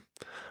start to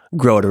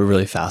grow at a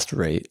really fast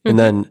rate. Mm-hmm. And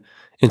then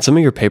in some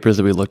of your papers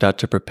that we looked at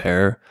to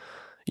prepare,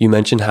 you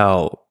mentioned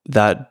how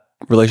that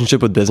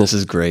relationship with business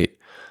is great,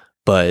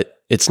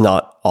 but it's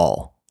not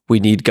all. We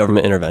need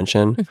government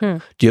intervention. Mm-hmm.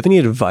 Do you have any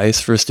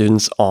advice for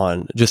students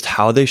on just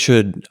how they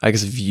should,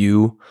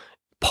 view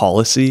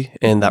policy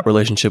and that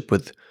relationship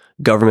with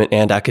government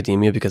and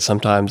academia? Because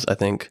sometimes I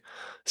think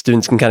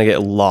students can kind of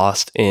get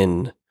lost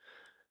in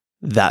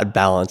that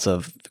balance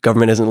of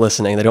government isn't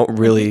listening. They don't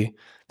really,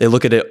 they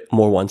look at it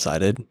more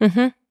one-sided.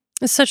 Mm-hmm.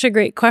 It's such a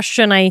great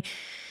question. I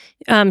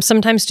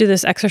sometimes do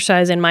this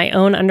exercise in my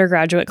own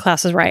undergraduate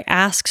classes where I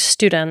ask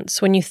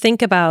students, when you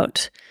think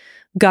about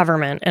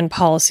government and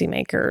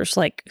policymakers,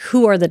 like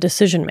who are the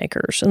decision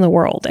makers in the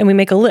world? And we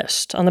make a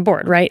list on the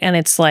board, right? And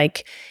it's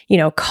like,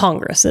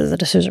 Congress is a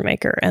decision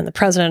maker, and the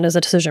president is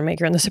a decision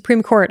maker, and the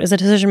Supreme Court is a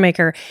decision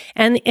maker.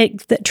 And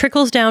that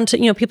trickles down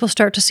to, people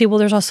start to see, well,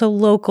 there's also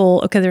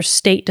there's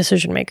state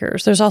decision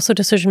makers. There's also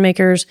decision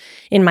makers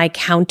in my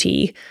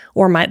county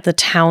or the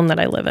town that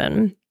I live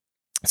in.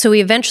 So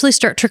we eventually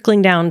start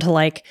trickling down to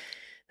like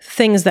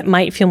things that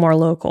might feel more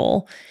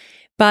local.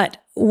 But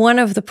one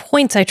of the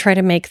points I try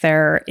to make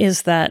there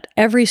is that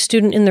every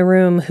student in the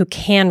room who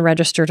can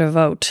register to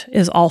vote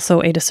is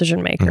also a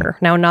decision maker.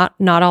 Now,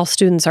 not all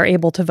students are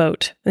able to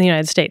vote in the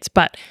United States,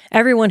 but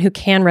everyone who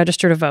can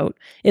register to vote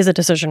is a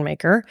decision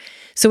maker.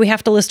 So we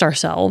have to list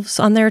ourselves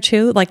on there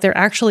too. Like there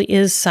actually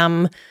is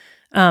some,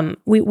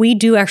 we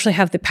do actually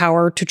have the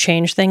power to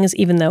change things,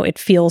 even though it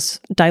feels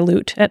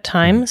dilute at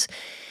times.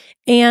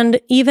 And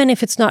even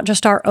if it's not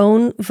just our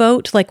own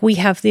vote, like we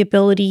have the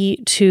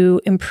ability to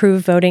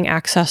improve voting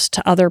access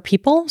to other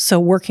people. So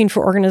working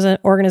for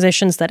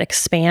organizations that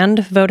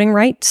expand voting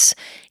rights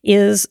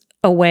is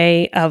a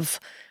way of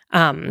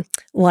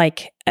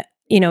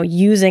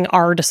using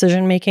our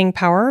decision-making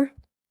power.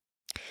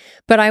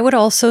 But I would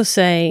also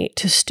say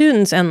to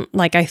students, and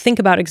like I think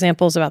about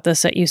examples about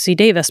this at UC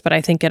Davis, but I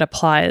think it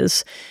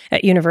applies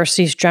at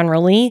universities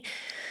generally,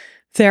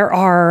 there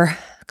are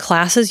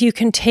classes you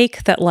can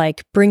take that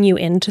like bring you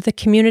into the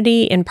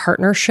community in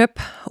partnership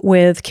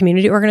with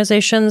community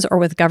organizations or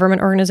with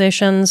government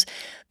organizations.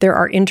 There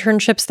are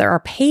internships, there are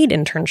paid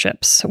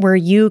internships where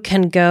you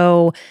can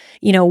go,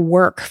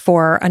 work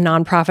for a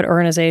nonprofit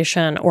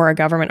organization or a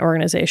government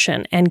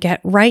organization and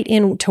get right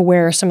into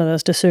where some of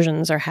those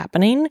decisions are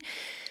happening.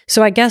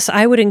 So I guess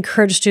I would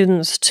encourage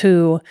students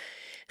to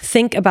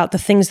think about the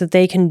things that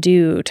they can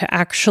do to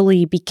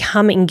actually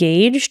become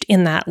engaged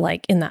in that,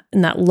 like in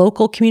that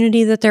local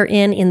community that they're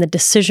in the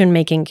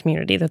decision-making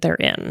community that they're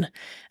in.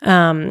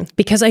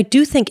 Because I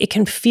do think it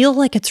can feel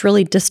like it's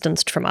really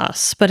distanced from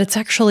us, but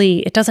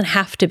it doesn't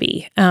have to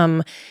be.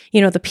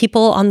 The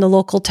people on the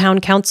local town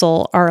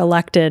council are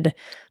elected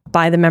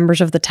by the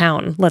members of the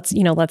town. Let's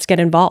get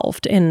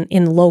involved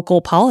in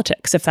local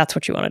politics if that's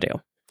what you want to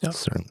do. Yep.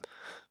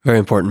 Very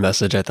important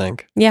message, I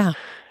think. Yeah.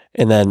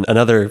 And then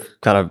another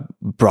kind of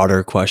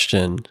broader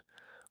question,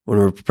 when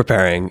we were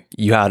preparing,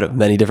 you had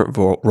many different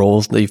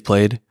roles that you've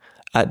played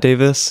at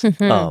Davis.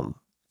 Mm-hmm.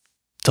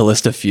 To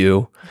list a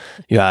few,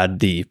 you had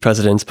the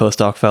President's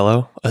Postdoc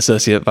Fellow,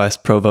 Associate Vice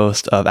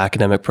Provost of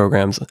Academic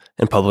Programs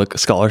and Public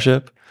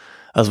Scholarship,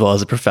 as well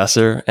as a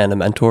professor and a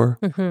mentor.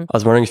 Mm-hmm. I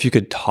was wondering if you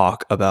could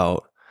talk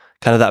about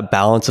kind of that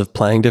balance of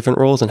playing different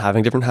roles and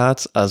having different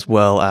hats, as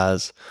well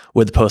as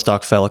with the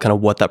postdoc fellow, kind of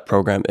what that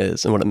program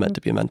is and what it meant to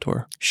be a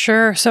mentor.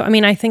 Sure. So,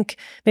 I think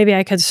maybe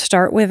I could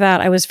start with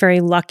that. I was very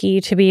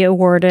lucky to be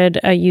awarded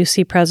a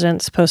UC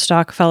President's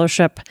Postdoc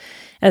Fellowship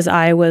as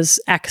I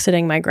was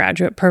exiting my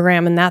graduate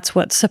program. And that's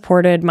what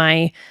supported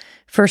my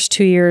first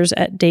 2 years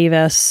at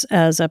Davis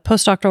as a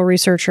postdoctoral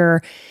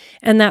researcher.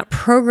 And that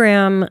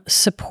program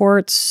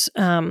supports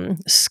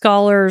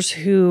scholars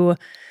who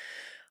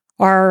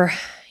are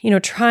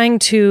trying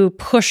to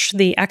push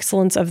the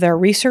excellence of their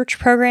research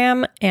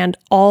program and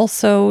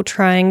also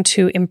trying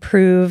to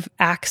improve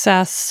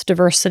access,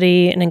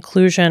 diversity, and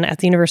inclusion at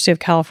the University of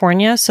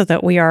California so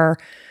that we are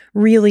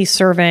really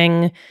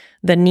serving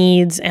the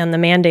needs and the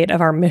mandate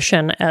of our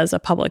mission as a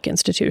public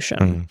institution.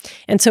 Mm.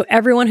 And so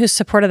everyone who's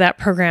supported that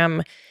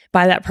program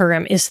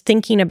is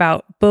thinking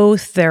about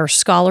both their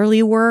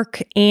scholarly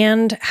work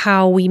and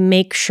how we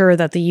make sure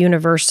that the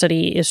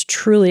university is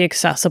truly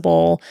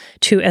accessible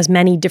to as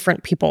many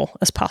different people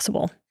as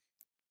possible.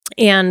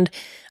 And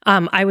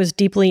I was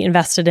deeply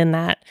invested in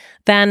that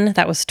then.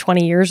 That was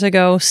 20 years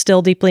ago,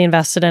 still deeply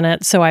invested in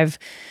it. So I've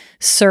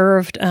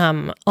served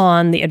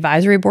on the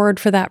advisory board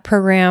for that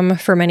program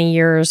for many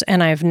years,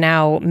 and I've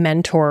now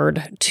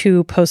mentored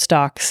 2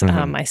 postdocs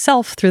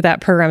myself through that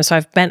program. So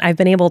I've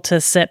been able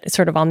to sit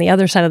sort of on the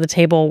other side of the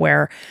table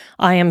where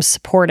I am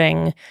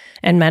supporting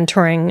and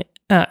mentoring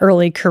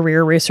early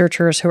career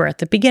researchers who are at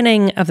the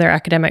beginning of their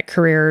academic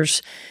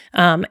careers.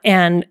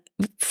 And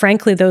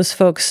frankly, those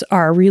folks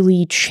are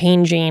really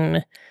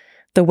changing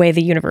the way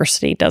the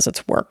university does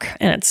its work,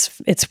 and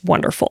it's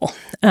wonderful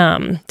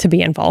to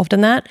be involved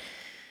in that.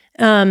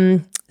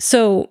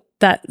 So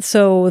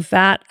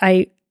that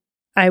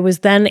I was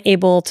then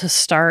able to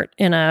start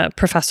in a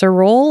professor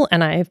role,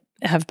 and I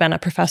have been a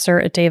professor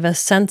at Davis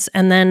since.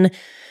 And then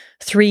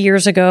 3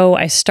 years ago,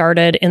 I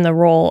started in the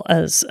role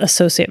as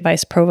Associate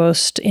Vice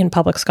Provost in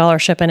Public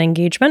Scholarship and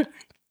Engagement.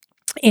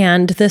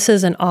 And this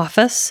is an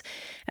office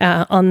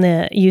on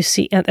the at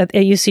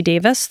UC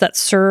Davis that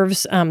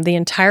serves the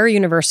entire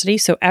university.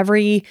 So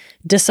every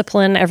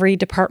discipline, every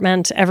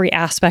department, every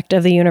aspect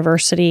of the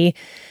university.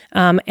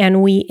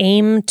 And we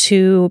aim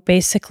to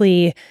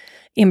basically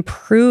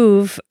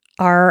improve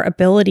our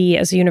ability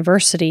as a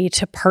university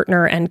to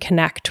partner and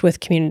connect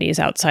with communities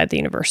outside the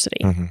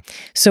university. Mm-hmm.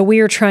 So we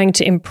are trying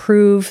to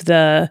improve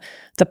the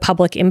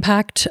public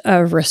impact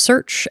of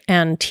research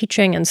and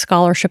teaching and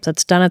scholarship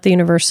that's done at the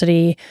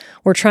university.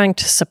 We're trying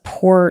to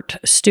support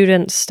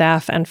students,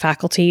 staff, and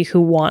faculty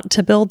who want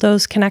to build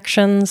those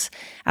connections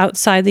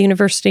outside the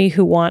university,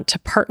 who want to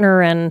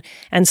partner and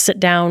sit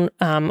down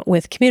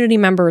with community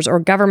members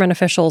or government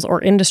officials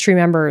or industry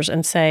members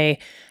and say,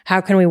 how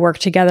can we work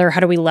together?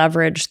 How do we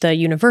leverage the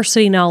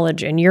university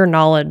knowledge and your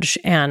knowledge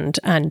and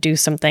do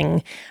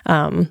something,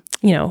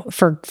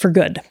 for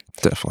good?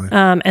 Definitely.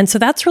 And so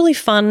that's really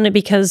fun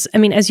because,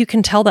 as you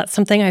can tell, that's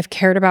something I've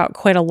cared about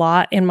quite a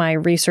lot in my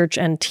research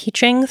and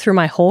teaching through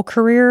my whole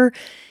career.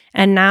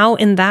 And now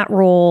in that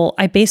role,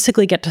 I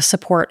basically get to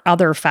support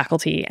other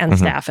faculty and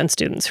staff and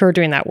students who are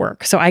doing that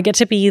work. So I get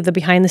to be the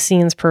behind the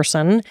scenes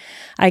person.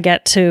 I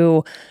get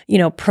to,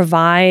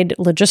 provide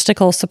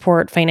logistical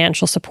support,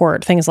 financial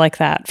support, things like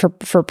that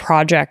for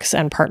projects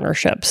and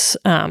partnerships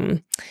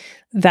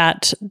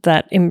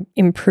that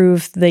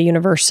improve the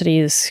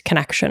university's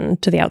connection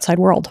to the outside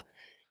world.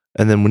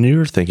 And then when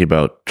you're thinking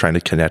about trying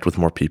to connect with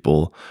more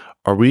people,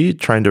 are we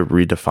trying to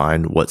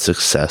redefine what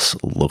success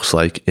looks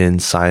like in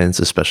science,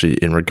 especially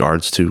in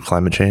regards to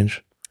climate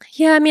change?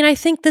 Yeah, I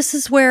think this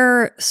is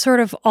where sort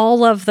of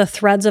all of the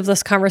threads of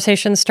this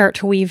conversation start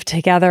to weave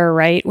together,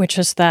 right? Which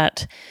is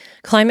that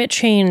climate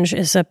change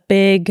is a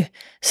big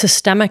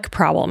systemic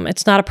problem.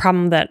 It's not a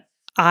problem that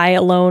I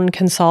alone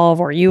can solve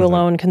or you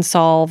alone can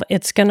solve.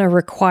 It's going to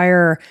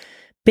require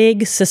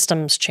big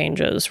systems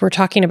changes. We're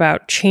talking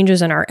about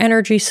changes in our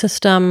energy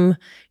system,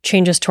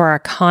 changes to our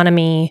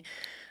economy.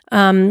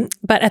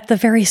 But at the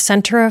very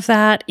center of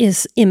that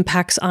is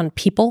impacts on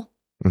people,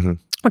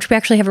 which we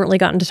actually haven't really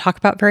gotten to talk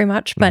about very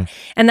much. But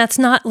and that's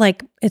not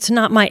like, it's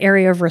not my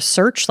area of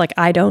research. Like,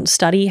 I don't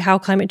study how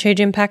climate change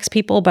impacts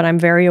people, but I'm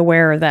very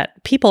aware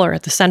that people are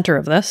at the center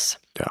of this.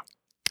 Yeah.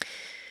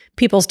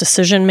 People's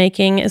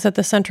decision-making is at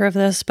the center of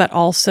this, but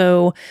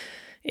also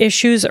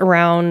issues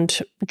around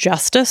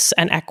justice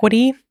and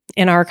equity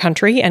in our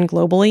country and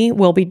globally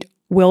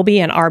will be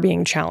and are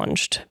being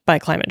challenged by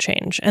climate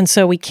change. And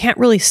so we can't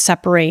really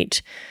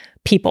separate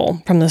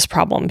people from this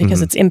problem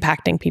because it's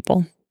impacting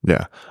people.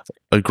 Yeah.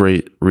 A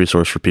great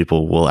resource for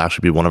people will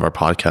actually be one of our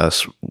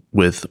podcasts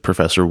with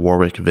Professor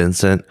Warwick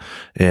Vincent,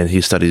 and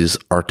he studies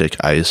Arctic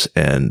ice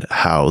and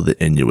how the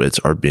Inuits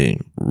are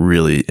being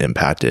really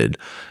impacted,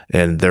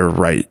 and their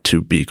right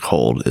to be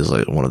cold is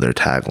like one of their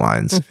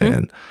taglines.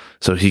 And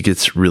so he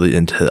gets really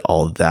into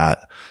all of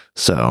that.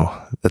 So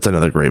that's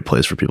another great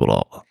place for people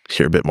to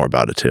hear a bit more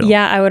about it too.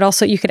 Yeah, I would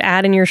also, you could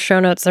add in your show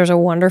notes, there's a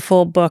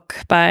wonderful book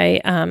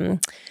by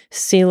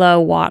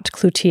Sela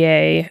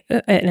Watt-Cloutier,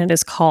 and it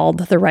is called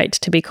The Right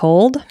to Be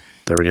Cold.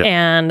 There we go.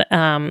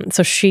 And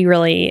so she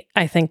really,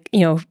 I think,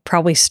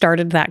 probably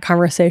started that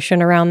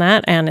conversation around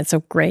that, and it's a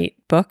great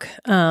book.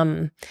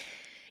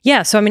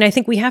 Yeah, so I mean, I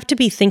think we have to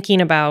be thinking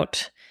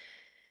about,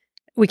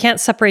 we can't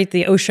separate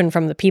the ocean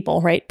from the people,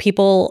 right?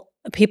 People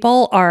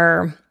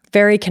are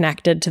very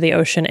connected to the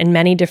ocean in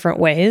many different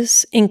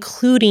ways,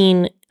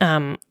 including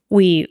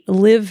we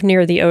live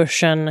near the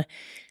ocean,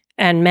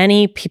 and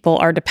many people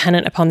are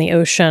dependent upon the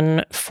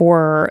ocean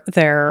for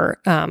their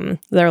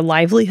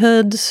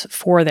livelihoods,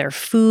 for their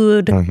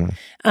food.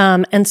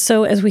 And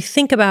so as we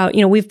think about,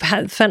 we've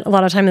spent a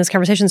lot of time in this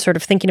conversation sort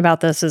of thinking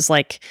about this as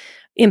like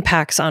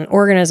impacts on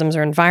organisms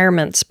or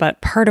environments,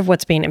 but part of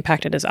what's being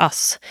impacted is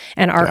us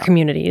and our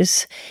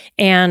communities.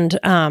 And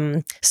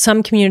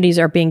some communities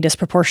are being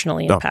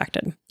disproportionately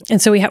impacted.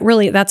 And so we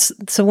really,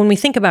 so when we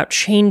think about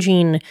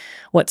changing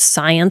what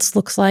science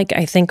looks like,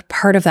 I think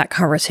part of that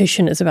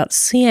conversation is about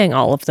seeing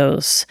all of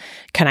those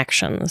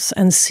connections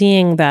and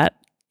seeing that,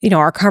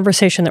 our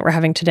conversation that we're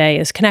having today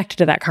is connected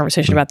to that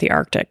conversation about the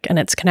Arctic, and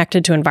it's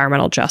connected to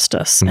environmental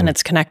justice, and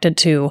it's connected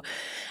to,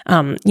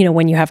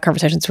 when you have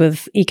conversations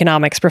with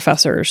economics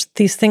professors,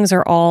 these things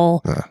are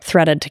all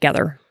threaded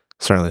together.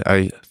 Certainly.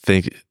 I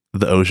think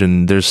the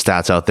ocean, there's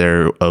stats out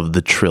there of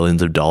the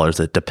trillions of dollars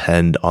that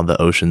depend on the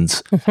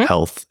ocean's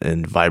health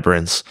and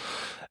vibrance.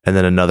 And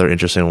then another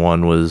interesting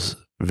one was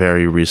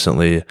very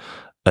recently,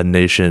 an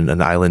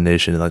island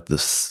nation in like the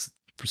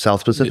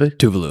South Pacific?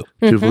 Tuvalu.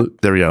 Tuvalu.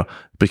 There we go.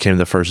 Became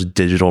the first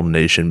digital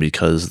nation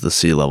because the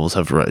sea levels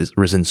have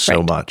risen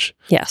so much.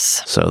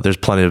 Yes. So there's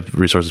plenty of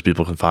resources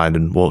people can find,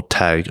 and we'll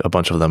tag a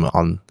bunch of them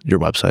on your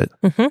website.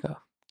 Yeah.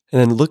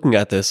 And then looking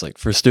at this, like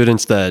for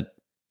students that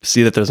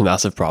see that there's a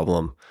massive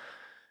problem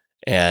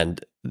and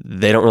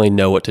they don't really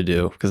know what to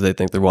do because they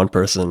think they're one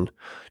person,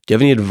 do you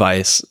have any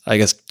advice? I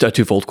guess a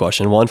twofold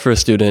question. One, for a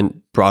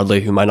student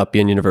broadly who might not be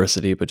in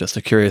university, but just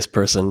a curious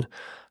person,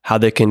 how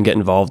they can get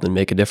involved and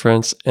make a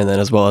difference. And then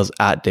as well as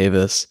at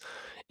Davis,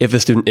 if a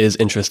student is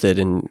interested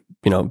in,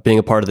 being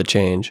a part of the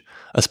change,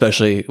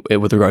 especially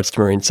with regards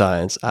to marine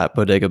science at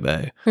Bodega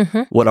Bay,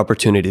 what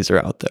opportunities are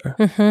out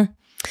there?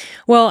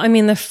 Well, I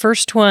mean, the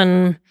first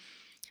one,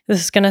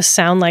 this is going to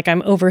sound like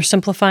I'm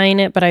oversimplifying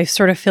it, but I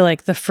sort of feel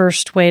like the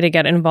first way to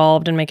get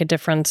involved and make a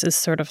difference is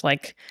sort of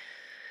like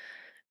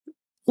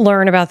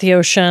learn about the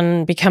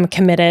ocean, become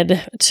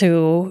committed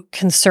to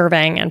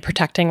conserving and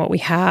protecting what we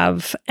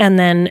have, and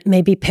then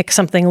maybe pick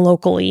something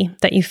locally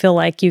that you feel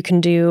like you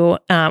can do.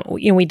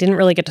 We didn't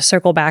really get to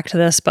circle back to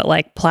this, but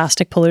like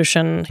plastic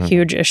pollution,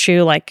 huge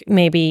issue, like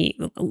maybe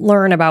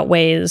learn about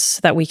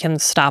ways that we can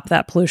stop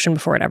that pollution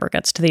before it ever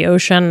gets to the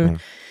ocean.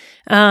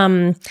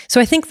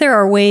 So I think there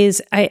are ways,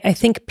 I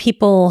think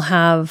people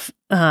have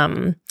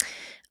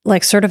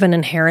like sort of an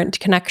inherent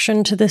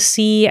connection to the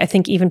sea. I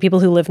think even people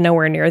who live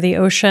nowhere near the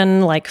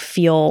ocean like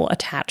feel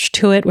attached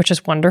to it, which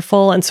is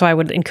wonderful. And so I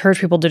would encourage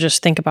people to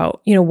just think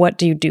about, what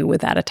do you do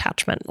with that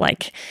attachment?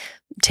 Like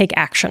take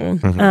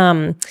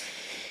action.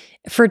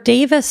 For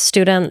Davis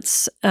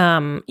students,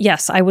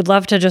 yes, I would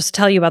love to just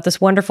tell you about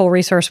this wonderful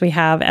resource we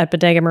have at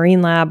Bodega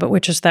Marine Lab,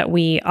 which is that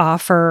we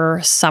offer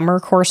summer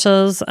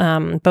courses,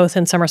 both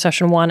in summer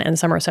session 1 and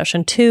summer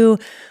session 2.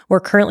 We're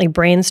currently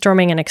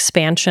brainstorming an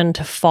expansion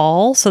to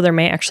fall, so there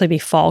may actually be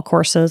fall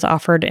courses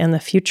offered in the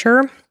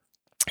future.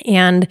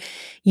 And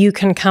you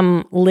can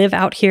come live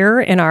out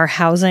here in our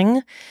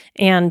housing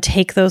and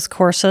take those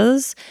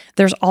courses.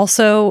 There's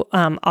also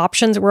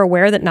options. We're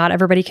aware that not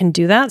everybody can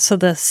do that. So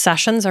the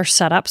sessions are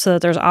set up so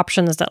that there's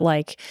options that,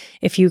 like,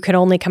 if you could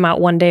only come out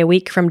one day a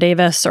week from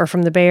Davis or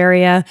from the Bay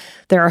Area,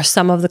 there are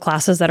some of the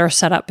classes that are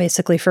set up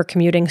basically for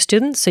commuting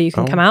students. So you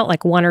can come out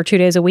like 1 or 2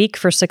 days a week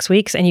for 6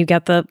 weeks and you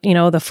get the,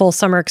 the full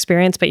summer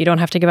experience, but you don't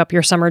have to give up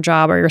your summer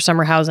job or your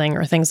summer housing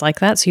or things like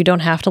that. So you don't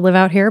have to live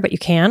out here, but you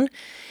can.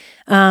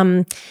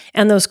 And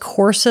those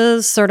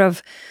courses sort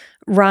of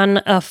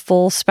run a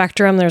full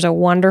spectrum. There's a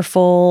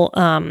wonderful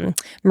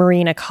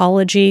marine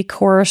ecology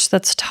course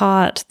that's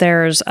taught.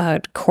 There's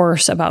a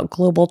course about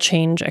global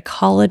change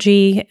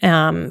ecology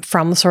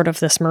from sort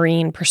of this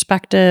marine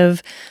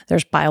perspective.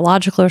 There's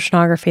biological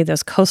oceanography.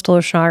 There's coastal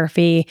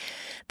oceanography.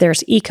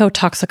 There's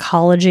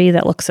ecotoxicology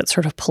that looks at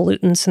sort of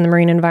pollutants in the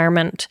marine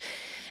environment.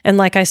 And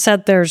like I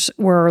said,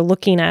 we're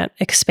looking at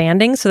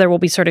expanding, so there will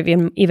be sort of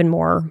even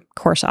more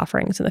course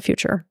offerings in the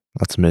future.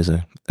 That's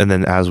amazing. And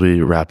then as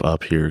we wrap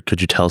up here, could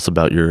you tell us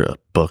about your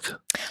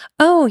book?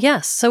 Oh,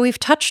 yes. So we've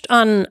touched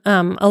on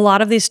a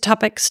lot of these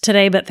topics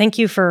today, but thank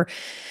you for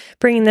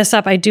bringing this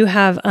up. I do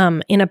have,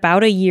 in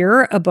about a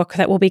year, a book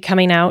that will be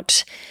coming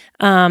out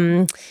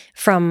from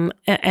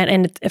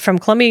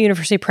Columbia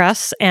University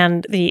Press,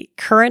 and the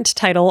current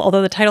title,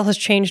 although the title has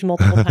changed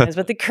multiple times,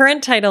 but the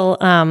current title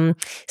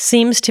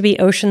seems to be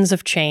Oceans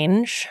of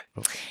Change.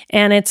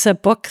 And it's a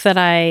book that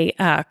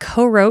I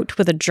co-wrote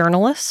with a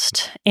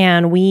journalist,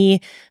 and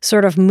we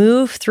sort of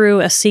move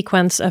through a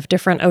sequence of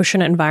different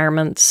ocean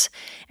environments,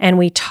 and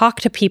we talk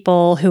to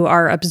people who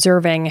are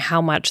observing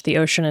how much the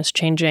ocean is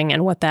changing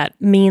and what that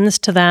means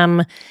to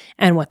them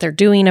and what they're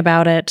doing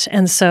about it.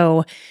 And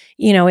so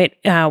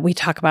we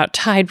talk about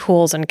tide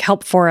pools and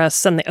kelp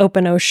forests and the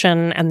open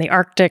ocean and the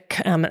Arctic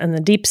and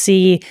the deep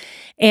sea,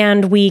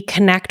 and we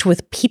connect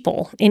with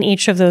people in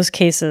each of those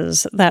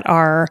cases that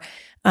are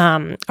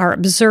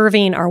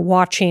observing, are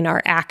watching,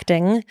 are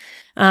acting.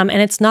 And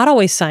it's not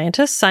always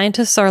scientists.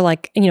 Scientists are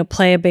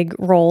play a big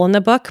role in the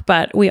book,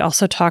 but we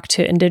also talk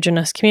to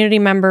indigenous community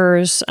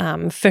members,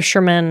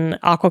 fishermen,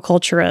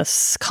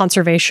 aquaculturists,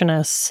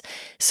 conservationists.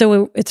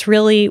 So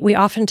we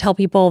often tell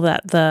people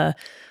that the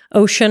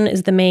ocean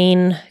is the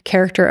main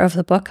character of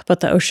the book, but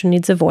the ocean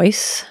needs a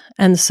voice.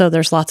 And so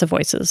there's lots of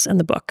voices in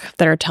the book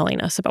that are telling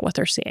us about what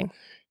they're seeing.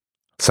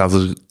 Sounds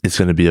like it's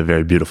going to be a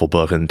very beautiful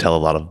book and tell a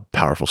lot of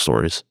powerful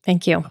stories.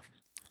 Thank you.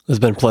 It's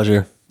been a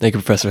pleasure. Thank you,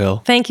 Professor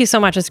Hill. Thank you so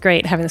much. It's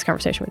great having this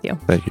conversation with you.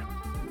 Thank you.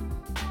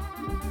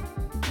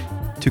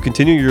 To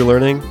continue your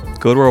learning,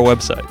 go to our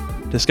website,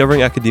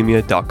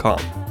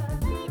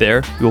 discoveringacademia.com.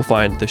 There, you will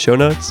find the show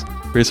notes,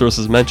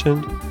 resources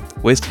mentioned,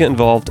 ways to get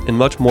involved, and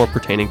much more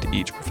pertaining to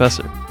each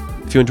professor.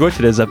 If you enjoyed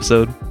today's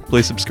episode,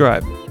 please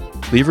subscribe,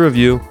 leave a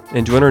review,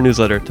 and join our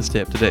newsletter to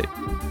stay up to date.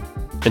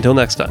 Until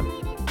next time.